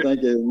don't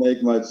think it would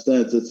make much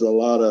sense. It's a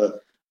lot of.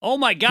 Oh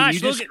my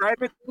gosh! Look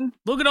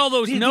at all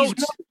those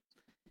notes,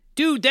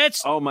 dude.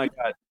 Oh my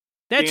god,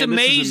 that's Dan,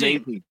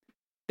 amazing.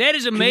 That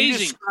is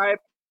amazing.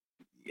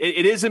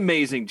 It is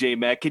amazing,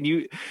 J-Mac. Can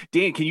you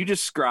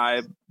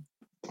describe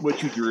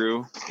what you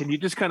drew? Can you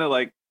just kind of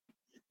like?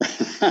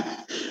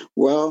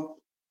 Well,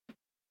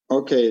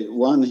 okay.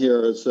 One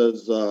here, it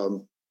says,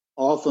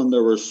 often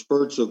there were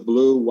spurts of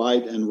blue,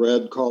 white, and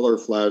red color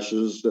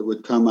flashes that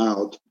would come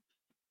out.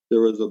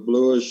 There was a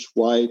bluish,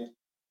 white,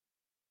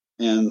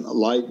 and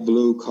light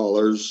blue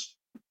colors,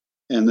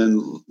 and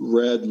then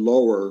red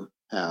lower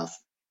half.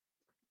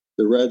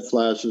 The red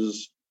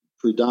flashes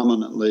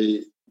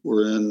predominantly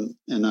were in,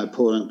 and I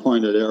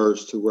pointed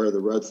arrows to where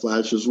the red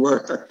flashes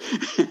were.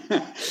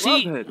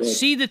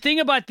 See, the thing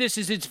about this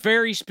is it's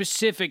very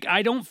specific.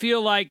 I don't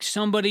feel like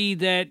somebody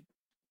that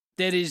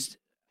is,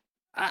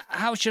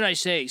 how should I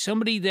say,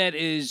 somebody that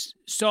is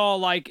saw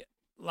like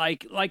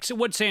so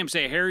what Sam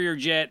say, Harrier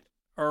jet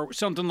or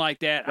something like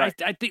that. Right.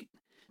 I think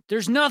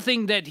there's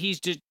nothing that he's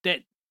just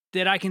that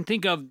I can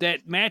think of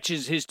that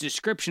matches his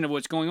description of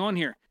what's going on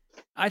here.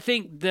 I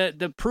think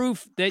the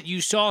proof that you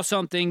saw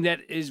something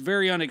that is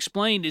very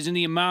unexplained is in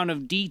the amount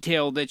of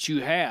detail that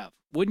you have.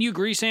 Wouldn't you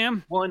agree,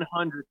 Sam?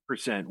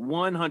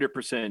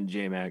 100%,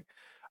 J-Mac.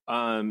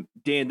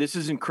 Dan, this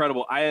is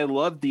incredible. I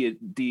love the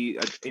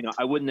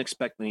I wouldn't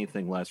expect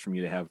anything less from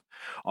you to have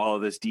all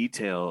of this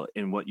detail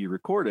in what you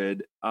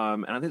recorded.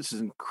 And I think this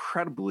is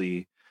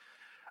incredibly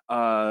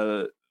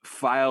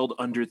filed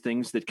under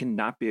things that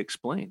cannot be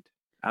explained.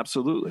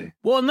 Absolutely.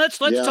 Well, and let's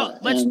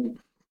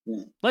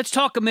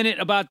talk a minute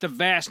about the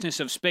vastness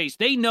of space.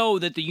 They know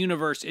that the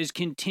universe is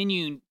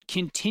continuing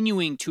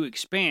to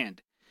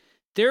expand.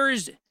 There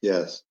is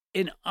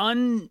an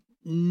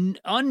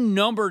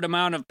unnumbered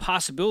amount of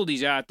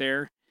possibilities out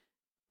there.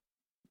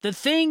 The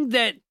thing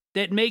that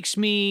makes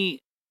me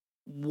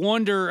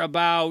wonder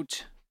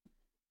about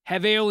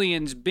have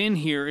aliens been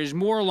here is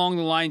more along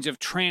the lines of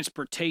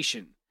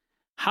transportation.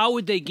 How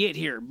would they get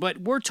here? But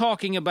we're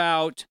talking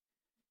about,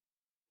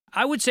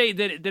 I would say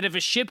that if a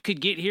ship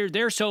could get here,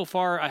 they're so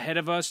far ahead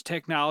of us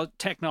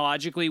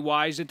technologically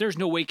wise that there's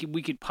no way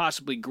we could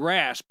possibly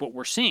grasp what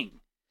we're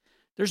seeing.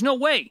 There's no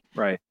way.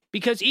 Right.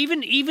 Because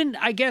even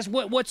I guess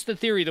what's the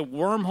theory? The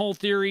wormhole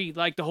theory,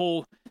 like the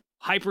whole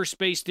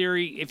hyperspace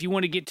theory. If you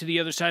want to get to the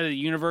other side of the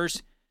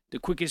universe, the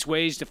quickest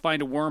way is to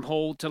find a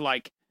wormhole to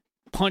like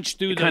punch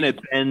through kind of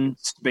bend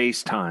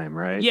space time,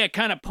 right? Yeah,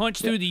 kind of punch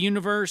through the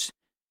universe,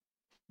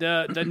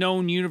 the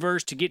known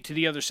universe to get to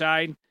the other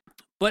side.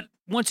 But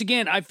once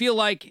again, I feel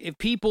like if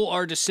people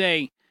are to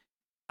say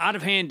out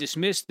of hand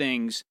dismiss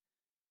things,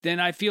 then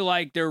I feel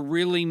like they're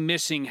really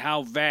missing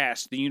how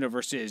vast the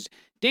universe is.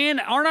 Dan,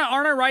 aren't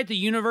I right? The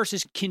universe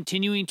is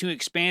continuing to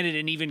expand at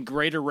an even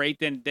greater rate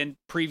than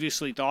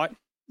previously thought?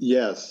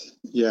 Yes.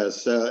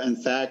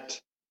 In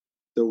fact,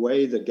 the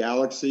way the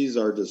galaxies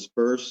are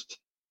dispersed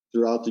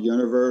throughout the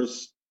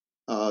universe,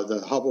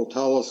 the Hubble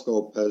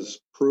telescope has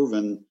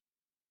proven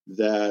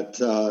that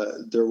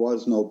there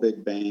was no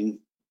Big Bang.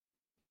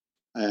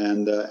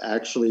 And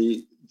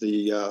actually,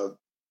 the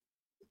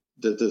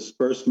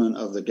disbursement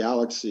of the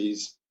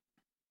galaxies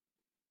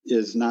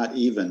is not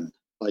even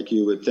like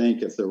you would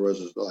think if there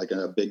was like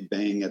a Big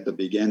Bang at the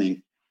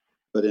beginning,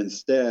 but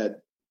instead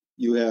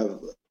you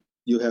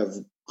have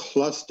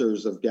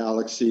clusters of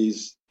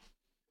galaxies,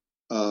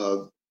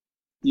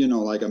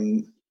 like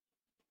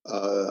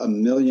a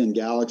million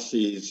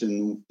galaxies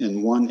in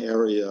one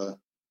area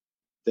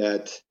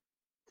that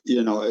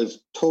is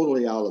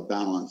totally out of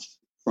balance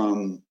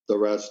from the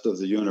rest of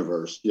the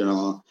universe,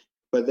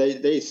 but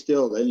they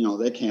still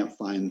they can't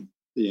find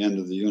the end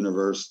of the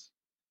universe.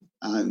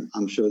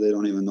 I'm sure they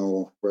don't even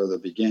know where the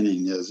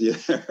beginning is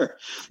either.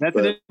 That's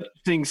an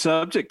interesting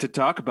subject to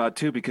talk about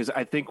too, because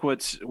I think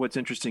what's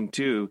interesting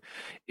too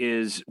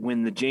is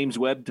when the James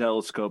Webb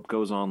Telescope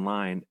goes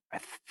online. I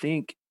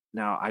think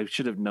now I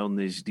should have known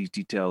these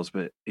details,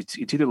 but it's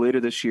either later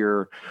this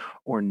year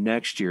or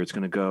next year. It's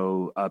going to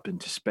go up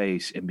into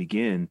space and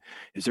begin.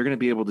 Is they're going to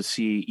be able to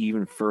see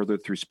even further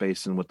through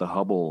space than what the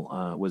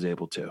Hubble was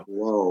able to.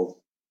 Whoa!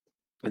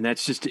 And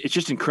it's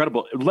just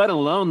incredible. Let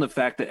alone the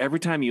fact that every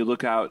time you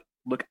look out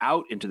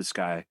into the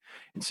sky,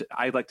 and so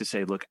I like to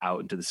say look out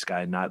into the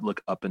sky, not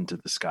look up into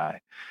the sky,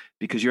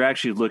 because you're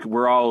actually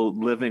we're all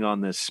living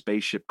on this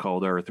spaceship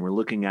called Earth, and we're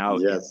looking out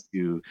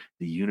into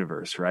the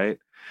universe, right?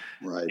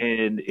 Right.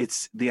 And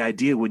it's the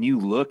idea when you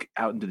look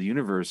out into the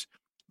universe,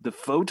 the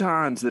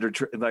photons that are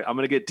like, I'm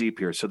going to get deep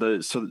here. So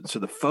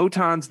the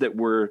photons that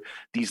were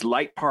these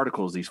light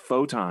particles, these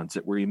photons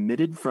that were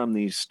emitted from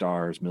these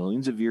stars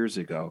millions of years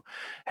ago,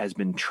 has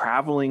been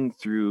traveling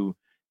through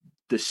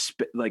the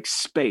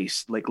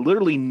space, like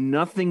literally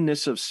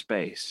nothingness of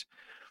space,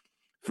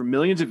 for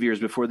millions of years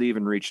before they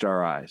even reached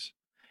our eyes.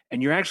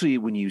 And you're actually,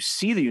 when you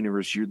see the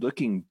universe, you're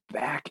looking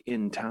back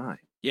in time.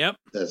 Yep.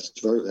 That's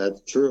true.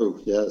 That's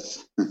true.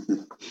 Yes.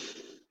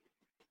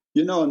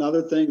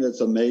 Another thing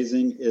that's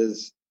amazing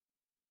is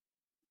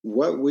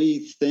what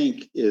we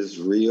think is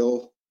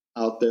real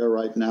out there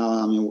right now.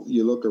 I mean,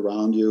 you look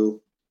around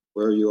you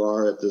where you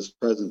are at this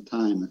present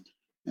time,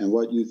 and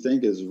what you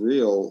think is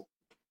real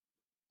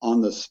on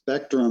the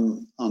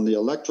spectrum, on the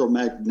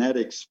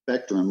electromagnetic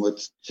spectrum,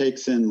 which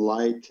takes in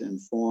light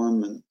and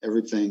form and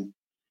everything,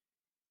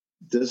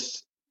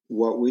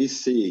 what we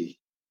see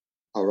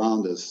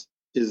around us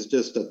is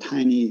just a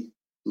tiny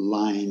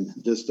line,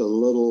 just a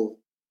little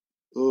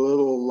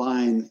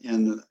line,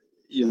 and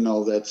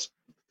that's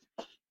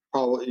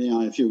probably,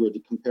 if you were to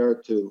compare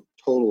it to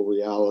total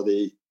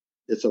reality,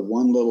 it's a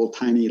one little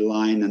tiny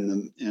line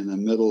in the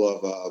middle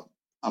of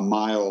a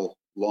mile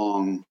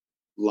long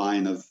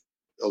line of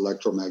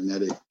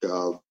electromagnetic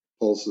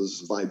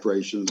pulses,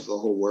 vibrations, the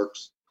whole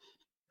works.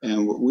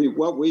 And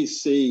what we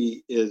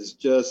see is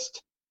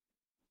just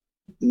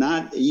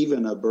not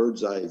even a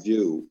bird's eye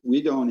view.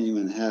 We don't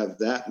even have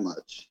that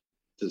much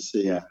to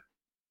see. Yeah.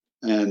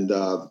 And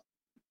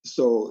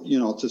so,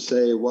 to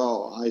say,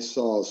 well, I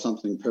saw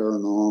something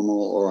paranormal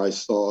or I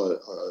saw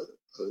a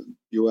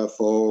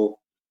UFO,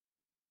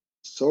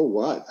 so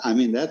what? I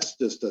mean, that's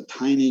just a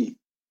tiny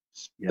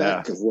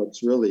speck of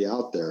what's really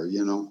out there,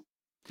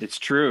 It's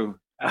true.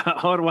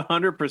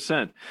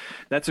 100%.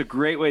 That's a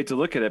great way to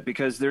look at it,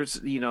 because there's,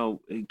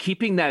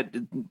 keeping that,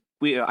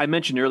 I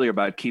mentioned earlier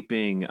about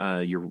keeping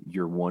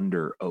your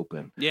wonder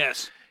open.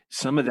 Yes.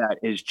 Some of that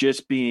is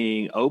just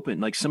being open.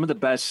 Like, some of the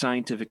best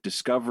scientific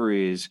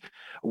discoveries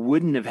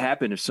wouldn't have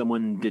happened if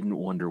someone didn't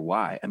wonder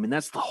why. I mean,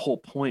 that's the whole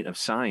point of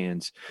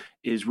science,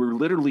 is we're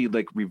literally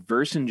like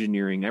reverse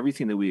engineering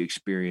everything that we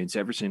experience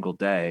every single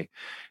day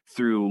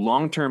through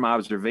long-term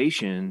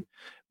observation,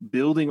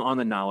 building on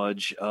the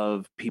knowledge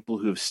of people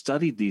who have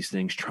studied these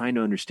things, trying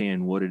to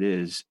understand what it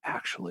is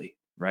actually,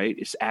 right?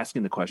 It's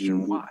asking the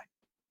question, why?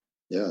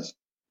 Yes.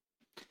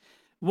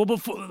 Well,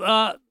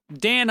 before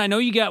Dan, I know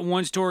you got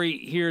one story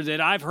here that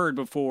I've heard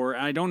before.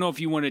 I don't know if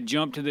you want to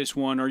jump to this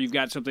one or you've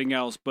got something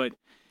else, but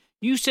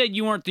you said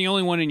you weren't the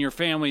only one in your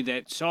family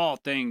that saw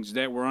things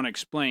that were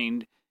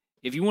unexplained.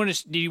 If you want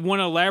to, do you want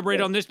to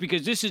elaborate on this?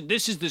 Because this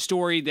is the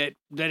story that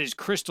is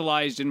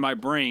crystallized in my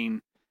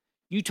brain.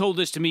 You told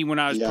this to me when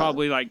I was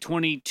probably like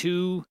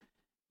 22,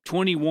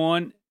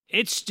 21.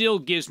 It still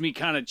gives me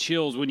kind of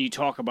chills when you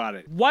talk about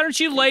it. Why don't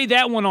you lay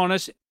that one on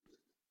us?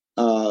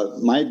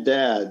 My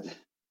dad,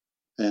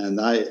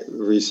 and I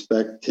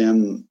respect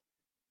him,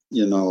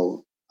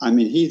 I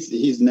mean,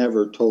 he's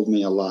never told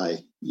me a lie,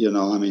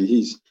 I mean,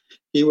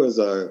 he was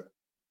a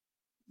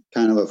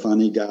kind of a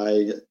funny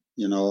guy,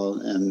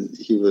 and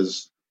he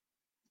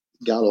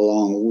got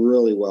along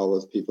really well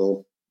with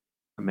people.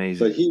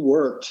 Amazing. But he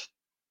worked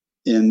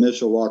in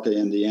Mishawaka,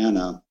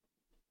 Indiana,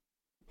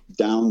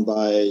 down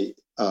by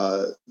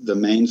the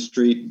Main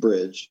Street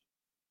Bridge.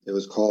 It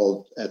was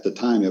called, at the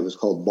time, it was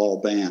called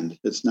Ball Band.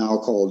 It's now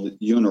called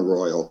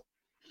Uniroyal.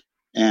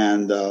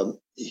 And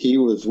he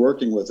was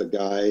working with a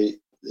guy,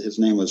 his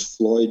name was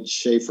Floyd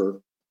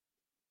Schaefer,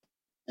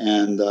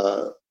 and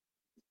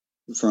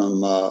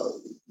from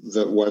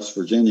West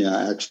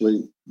Virginia,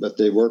 actually, but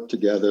they worked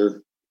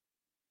together.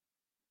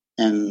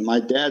 And my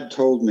dad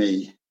told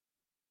me,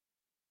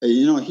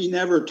 he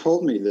never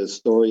told me this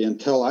story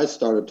until I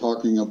started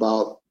talking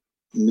about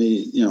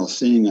me,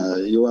 seeing a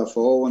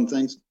UFO and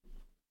things.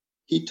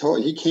 He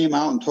came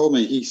out and told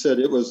me, he said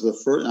it was the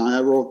first, and I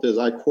wrote this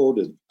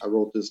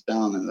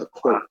down in a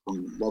quote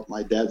from what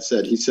my dad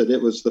said. He said,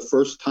 it was the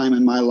first time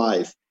in my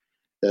life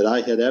that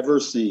I had ever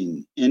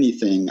seen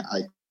anything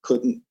I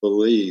couldn't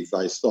believe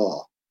I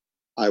saw.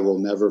 I will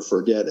never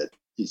forget it,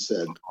 he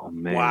said. Oh,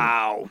 man.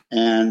 Wow.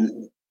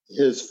 And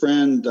his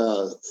friend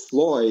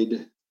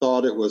Floyd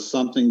thought it was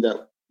something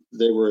that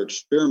they were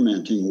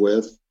experimenting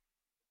with.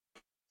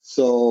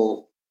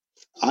 So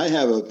I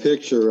have a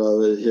picture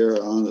of it here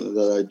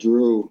that I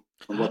drew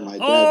from what my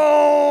dad.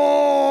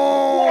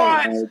 Oh!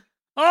 What?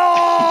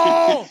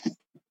 Oh!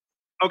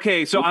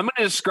 Okay, so I'm going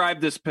to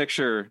describe this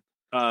picture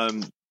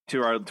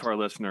to our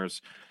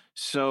listeners.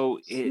 So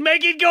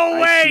make it go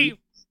away.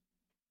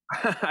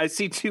 I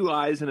see two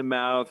eyes and a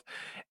mouth,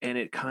 and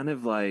it kind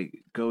of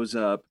like goes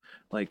up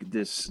like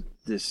this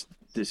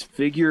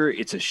figure.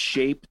 It's a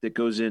shape that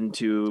goes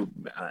into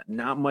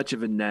not much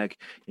of a neck,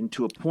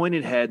 into a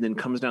pointed head, and then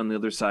comes down the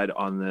other side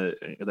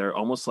they're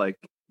almost like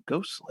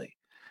ghostly.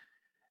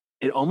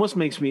 It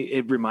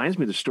reminds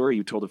me of the story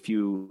you told a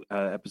few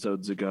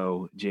episodes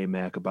ago, J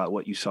Mac, about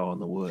what you saw in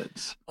the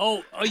woods.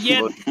 Oh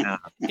yeah.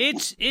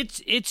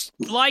 It's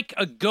like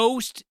a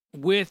ghost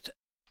with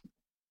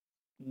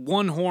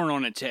one horn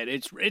on its head.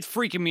 It's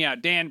freaking me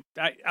out, Dan.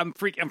 I'm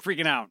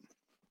freaking out.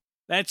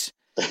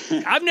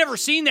 I've never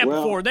seen that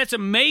before. That's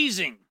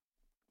amazing.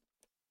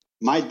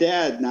 My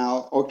dad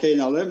now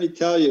let me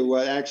tell you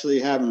what actually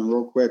happened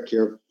real quick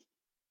here.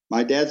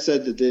 My dad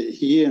said that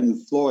he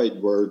and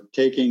Floyd were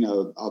taking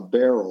a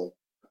barrel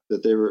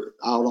that they were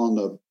out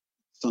on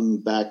some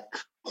back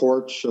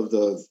porch of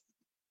the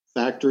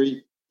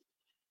factory,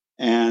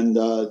 and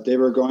they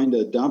were going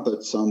to dump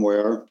it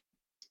somewhere.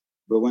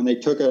 But when they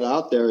took it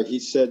out there, he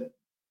said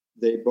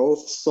they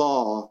both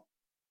saw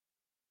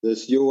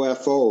this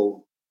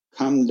UFO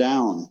come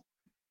down.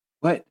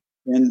 What?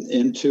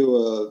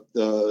 Into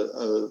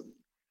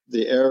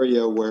the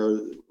area where,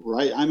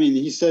 right? I mean,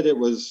 he said it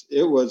was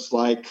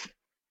like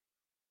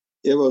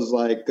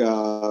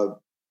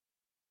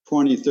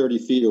 20, 30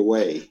 feet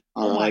away.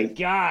 Oh my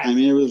God. I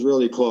mean, it was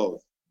really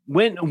close.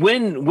 When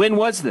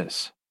was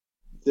this?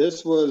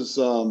 This was,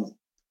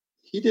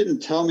 he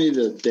didn't tell me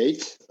the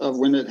date of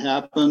when it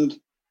happened.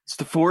 It's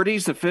the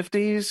 40s, the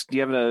 50s. Do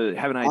you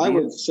have an idea? I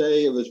would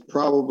say it was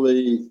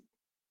probably,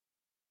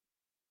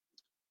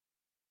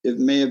 it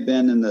may have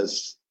been in the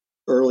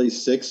early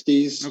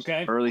 60s.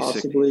 Okay. Early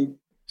possibly. 60s.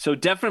 So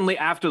definitely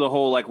after the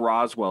whole like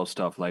Roswell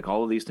stuff, like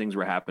all of these things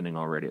were happening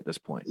already at this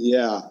point.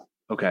 Yeah.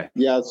 Okay.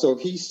 Yeah. So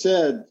he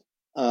said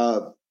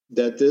that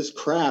this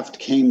craft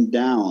came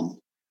down,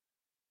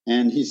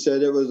 and he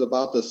said it was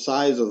about the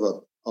size of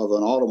an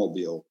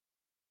automobile.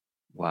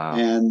 Wow.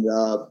 And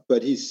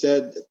but he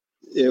said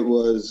it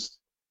was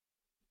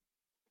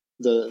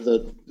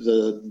the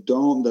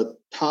dome, the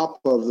top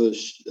of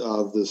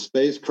the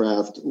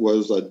spacecraft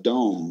was a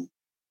dome.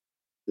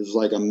 It was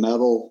like a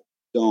metal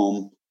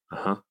dome.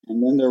 Uh-huh.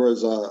 And then there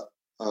was a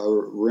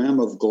rim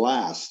of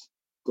glass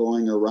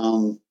going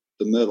around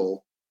the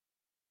middle.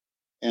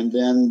 And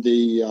then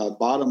the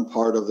bottom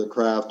part of the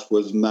craft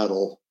was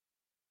metal.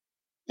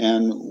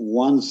 And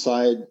one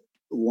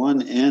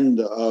end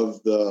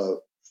of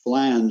the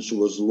flange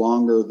was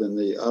longer than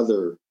the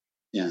other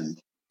end.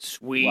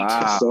 Sweet.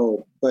 Wow.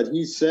 So, but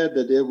he said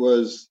that it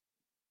was,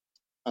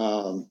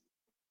 no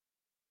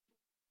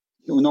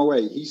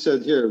way. He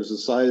said here it was the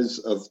size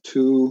of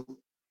two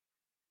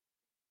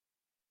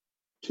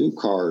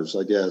cars,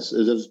 I guess.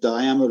 It was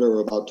diameter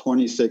about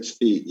 26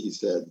 feet, he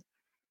said.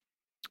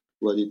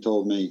 What he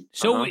told me.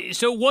 So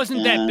it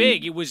wasn't that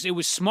big. It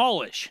was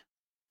smallish.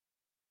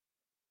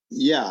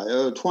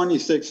 Yeah,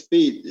 26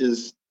 feet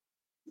is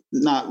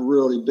not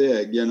really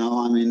big,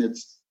 I mean,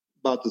 it's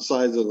about the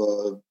size of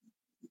a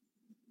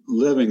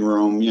living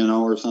room,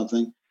 or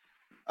something.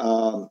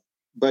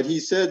 But he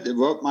said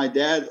what my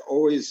dad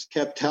always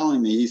kept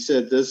telling me. He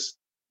said this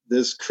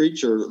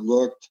creature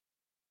looked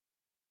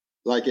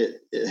like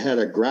it had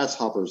a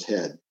grasshopper's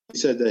head. He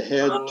said the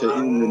head to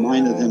him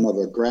reminded him of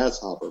a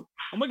grasshopper.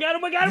 Oh my God!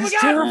 It's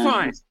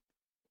terrifying.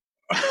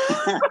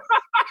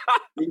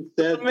 He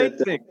said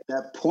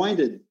that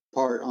pointed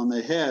part on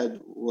the head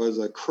was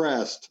a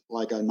crest,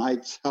 like a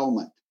knight's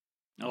helmet.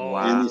 Oh,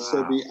 wow. And he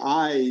said the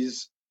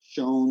eyes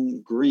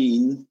shone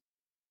green,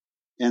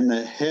 and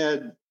the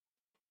head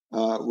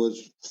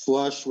was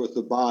flush with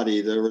the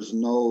body. There was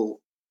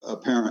no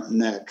apparent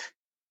neck.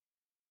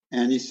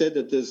 And he said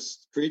that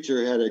this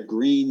creature had a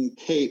green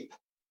cape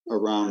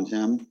around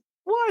him.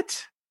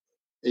 What?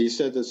 He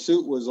said the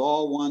suit was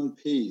all one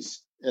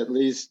piece, at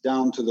least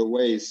down to the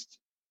waist,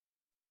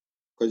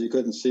 because you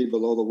couldn't see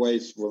below the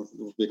waist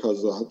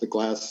because the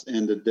glass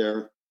ended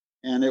there.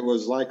 And it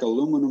was like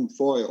aluminum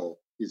foil,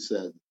 he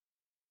said.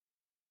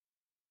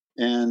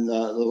 And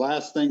the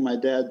last thing my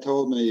dad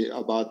told me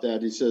about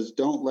that, he says,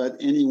 don't let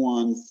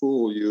anyone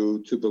fool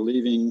you to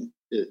believing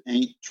it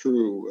ain't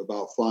true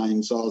about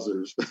flying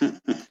saucers.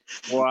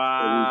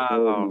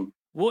 Wow.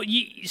 Well,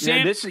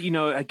 Sam, this,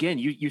 again,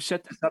 you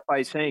set this up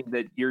by saying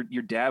that your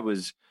dad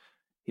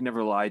he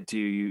never lied to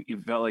you.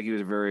 You felt like he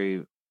was a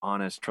very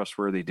honest,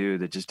 trustworthy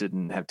dude that just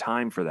didn't have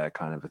time for that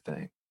kind of a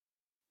thing.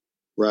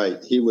 Right.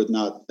 He would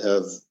not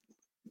have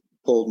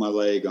pulled my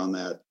leg on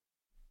that.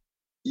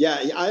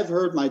 Yeah, I've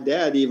heard my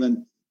dad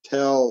even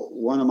tell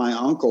one of my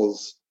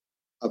uncles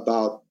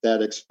about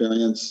that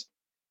experience.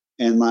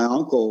 And my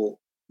uncle,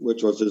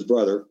 which was his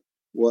brother,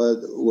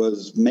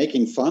 was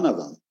making fun of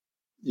him,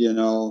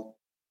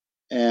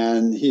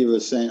 and he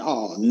was saying,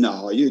 oh,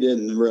 no, you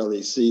didn't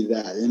really see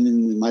that. And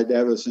then my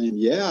dad was saying,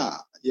 yeah,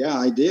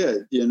 I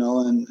did,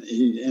 and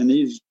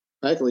he's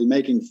practically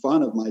making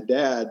fun of my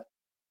dad.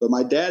 But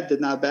my dad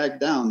did not back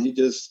down. He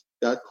just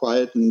got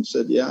quiet and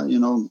said, yeah,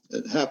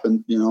 it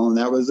happened, and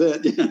that was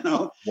it,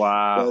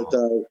 Wow. But,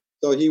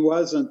 so he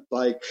wasn't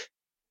like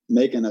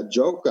making a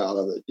joke out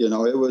of it.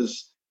 It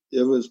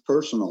was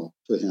personal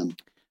to him.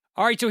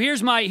 All right. So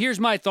here's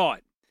my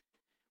thought.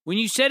 When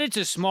you said it's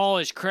a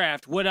smallish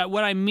craft, what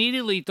I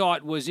immediately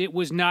thought was it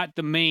was not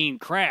the main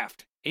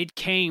craft. It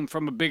came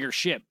from a bigger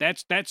ship.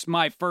 That's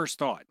my first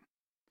thought.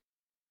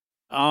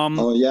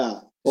 Oh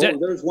yeah.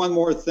 There's one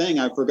more thing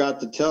I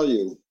forgot to tell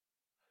you.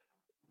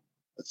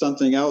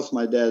 Something else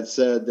my dad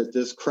said, that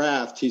this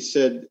craft, he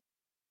said,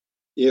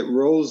 it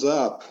rose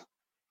up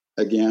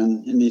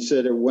again, and he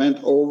said it went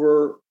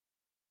over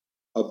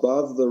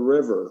above the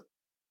river.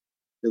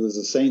 It was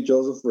the St.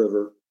 Joseph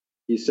River,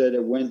 he said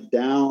it went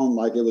down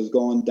like it was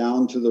going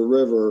down to the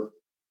river,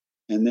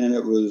 and then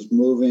it was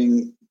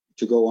moving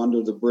to go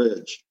under the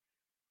bridge.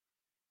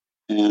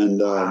 And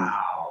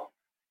Wow.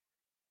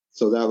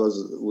 so that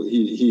was,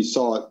 he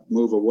saw it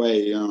move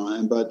away, you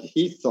know, but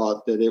he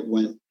thought that it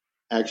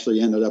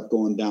ended up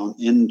going down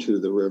into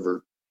the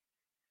river.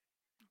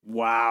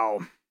 Wow.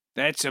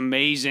 That's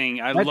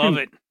amazing. I love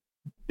it.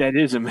 That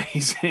is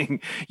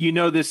amazing. You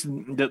know,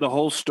 the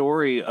whole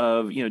story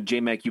of, you know,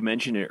 J-Mac, you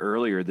mentioned it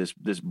earlier, this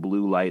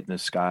blue light in the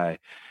sky.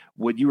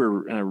 What you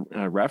were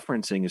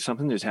referencing is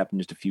something that's happened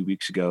just a few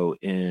weeks ago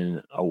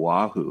in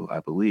Oahu,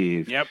 I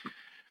believe. Yep.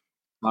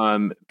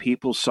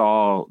 People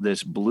saw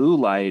this blue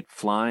light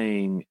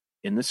flying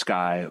in the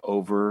sky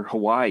over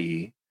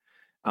Hawaii.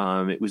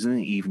 It was in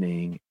the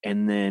evening,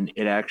 and then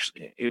it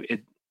actually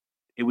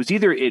it was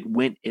either it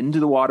went into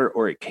the water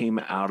or it came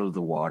out of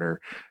the water.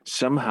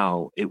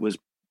 Somehow it was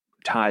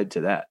tied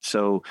to that.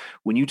 So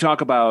when you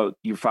talk about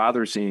your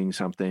father seeing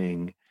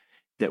something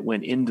that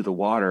went into the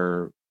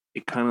water,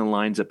 it kind of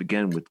lines up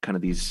again with kind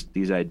of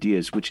these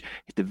ideas, which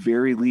at the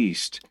very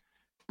least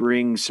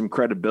brings some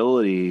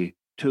credibility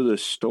to the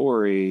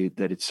story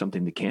that it's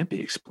something that can't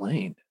be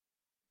explained.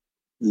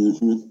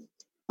 Mm-hmm.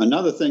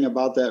 Another thing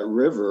about that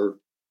river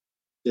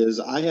is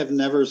I have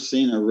never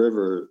seen a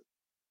river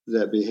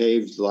that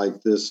behaved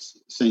like this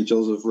St.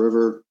 Joseph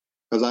River.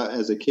 Because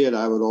as a kid,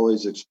 I would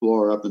always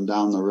explore up and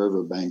down the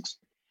river banks.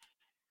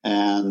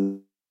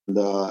 And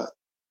what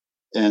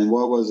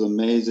was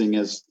amazing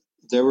is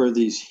there were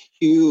these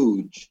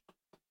huge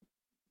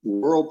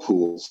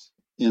whirlpools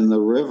in the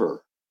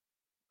river.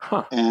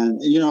 Huh.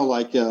 And, you know,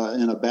 like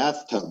in a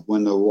bathtub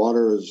when the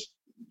water is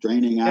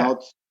draining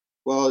out.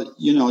 Well,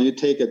 you know, you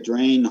take a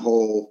drain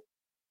hole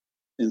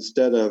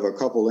instead of a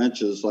couple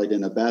inches like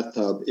in a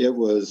bathtub, it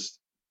was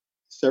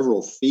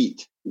several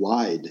feet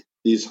wide,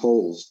 these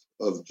holes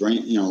of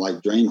drain, you know,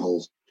 like drain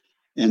holes.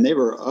 And they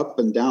were up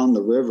and down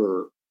the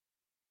river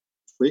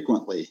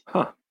frequently.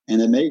 Huh.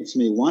 And it makes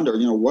me wonder,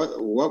 you know,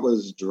 what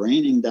was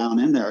draining down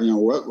in there? You know,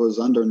 what was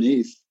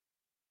underneath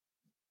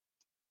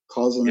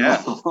causing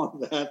all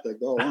that to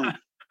go on?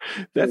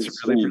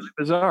 That's really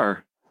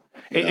bizarre.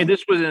 Yeah. And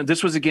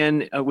this was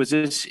again, was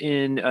this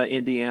in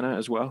Indiana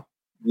as well?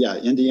 Yeah,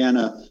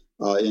 Indiana,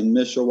 in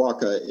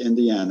Mishawaka,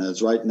 Indiana.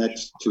 It's right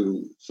next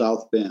to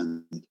South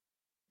Bend.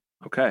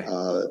 Okay.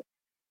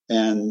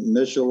 And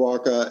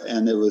Mishawaka,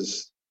 and it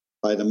was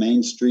by the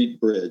Main Street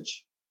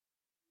Bridge.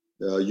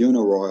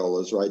 Uniroyal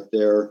is right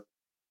there,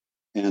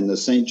 and the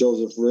St.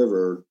 Joseph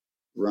River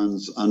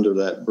runs under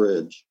that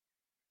bridge.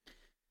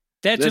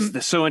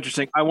 That's so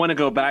interesting. I want to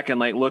go back and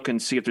look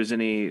and see if there's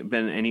been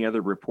any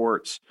other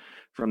reports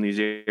from these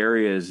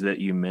areas that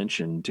you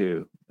mentioned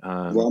too.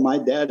 Well, my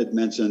dad had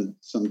mentioned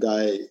some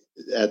guy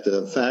at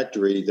the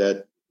factory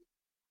that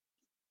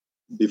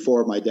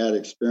before my dad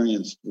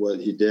experienced what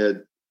he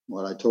did,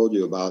 what I told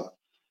you about,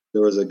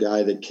 there was a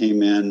guy that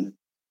came in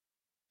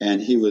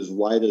and he was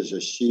white as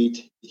a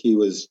sheet. He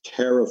was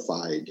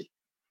terrified.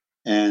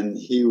 And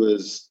he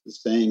was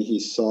saying he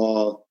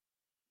saw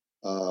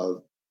a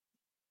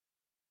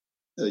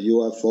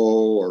UFO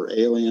or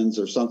aliens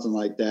or something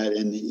like that.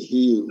 And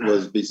he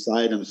was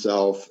beside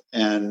himself.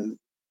 And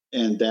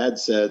Dad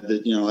said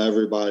that, you know,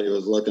 everybody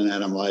was looking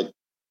at him like,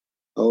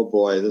 oh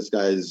boy, this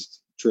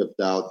guy's tripped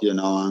out, you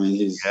know. I mean,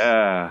 he's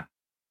had,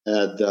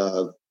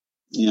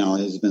 you know,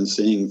 he's been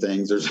seeing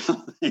things or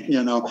something,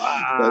 you know.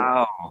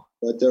 Wow.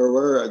 But there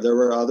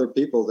were other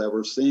people that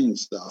were seeing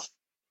stuff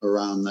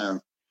around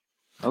there.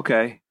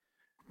 Okay.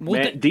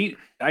 Man,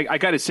 I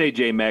got to say,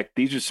 J-Mac,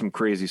 these are some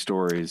crazy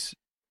stories.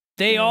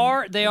 They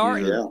are,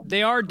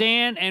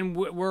 Dan, and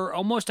we're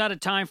almost out of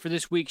time for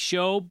this week's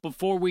show.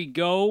 Before we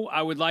go,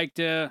 I would like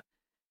to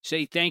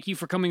say thank you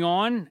for coming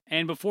on.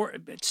 And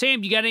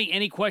Sam, you got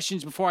any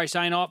questions before we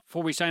sign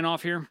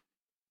off here?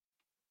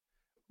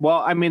 Well,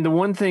 I mean, the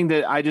one thing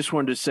that I just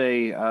wanted to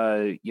say,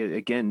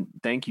 again,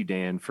 thank you,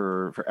 Dan,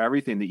 for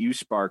everything that you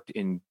sparked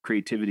in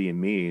creativity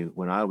in me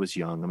when I was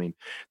young. I mean,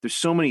 there's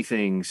so many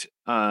things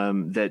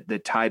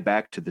that tie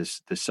back to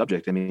this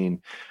subject. I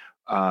mean,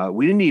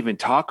 we didn't even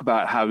talk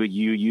about how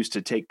you used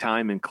to take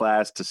time in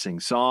class to sing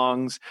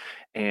songs,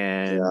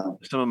 and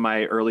some of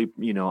my early,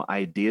 you know,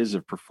 ideas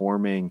of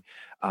performing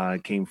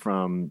came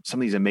from some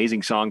of these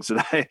amazing songs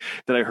that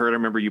I heard. I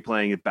remember you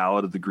playing at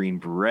Ballad of the Green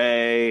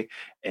Beret,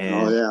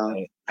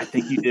 and I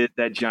think you did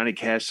that Johnny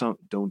Cash song,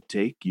 "Don't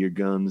Take Your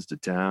Guns to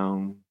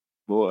Town,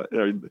 Boy,"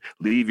 or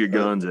 "Leave Your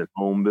Guns at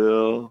Home,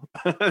 Bill."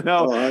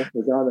 No, I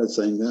forgot I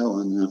sang that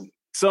one. Yeah.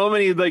 So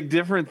many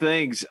different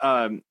things.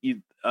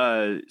 You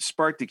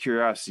sparked the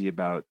curiosity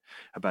about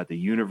the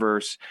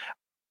universe.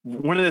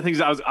 One of the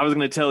things I was going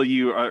to tell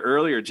you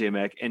earlier,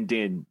 J-Mac, and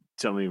Dan,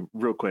 tell me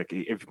real quick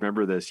if you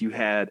remember this. You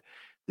had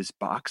this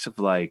box of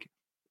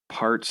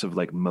parts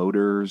of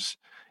motors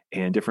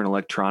and different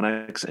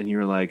electronics, and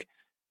you're like,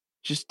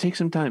 just take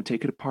some time,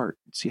 take it apart,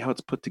 see how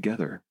it's put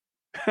together.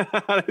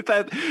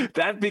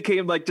 that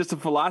became just a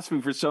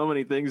philosophy for so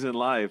many things in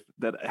life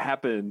that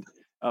happened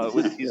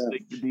with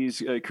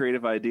these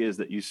creative ideas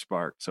that you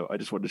sparked. So I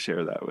just wanted to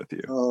share that with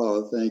you.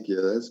 Oh, thank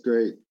you. That's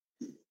great.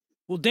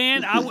 Well,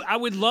 Dan, I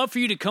would love for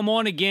you to come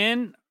on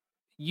again.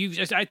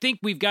 I think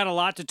we've got a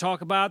lot to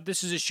talk about.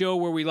 This is a show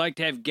where we like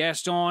to have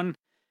guests on.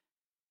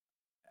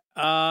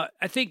 I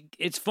think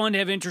it's fun to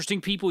have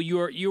interesting people.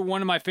 You're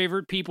one of my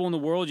favorite people in the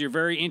world. You're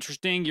very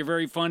interesting. You're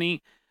very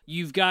funny.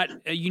 You've got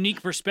a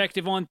unique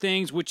perspective on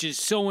things, which is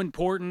so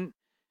important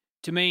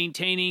to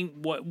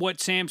maintaining what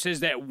Sam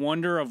says, that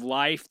wonder of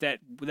life that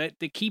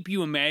keep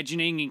you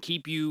imagining and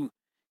keep you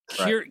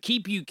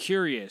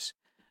curious.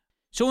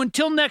 So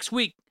until next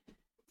week,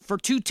 for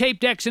 2 tape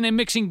decks and a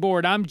mixing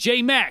board, I'm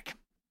J Mac.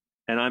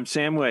 And I'm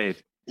Sam Wade.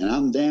 And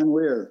I'm Dan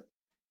Weir.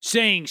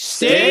 Saying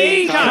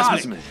stay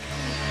cosmic.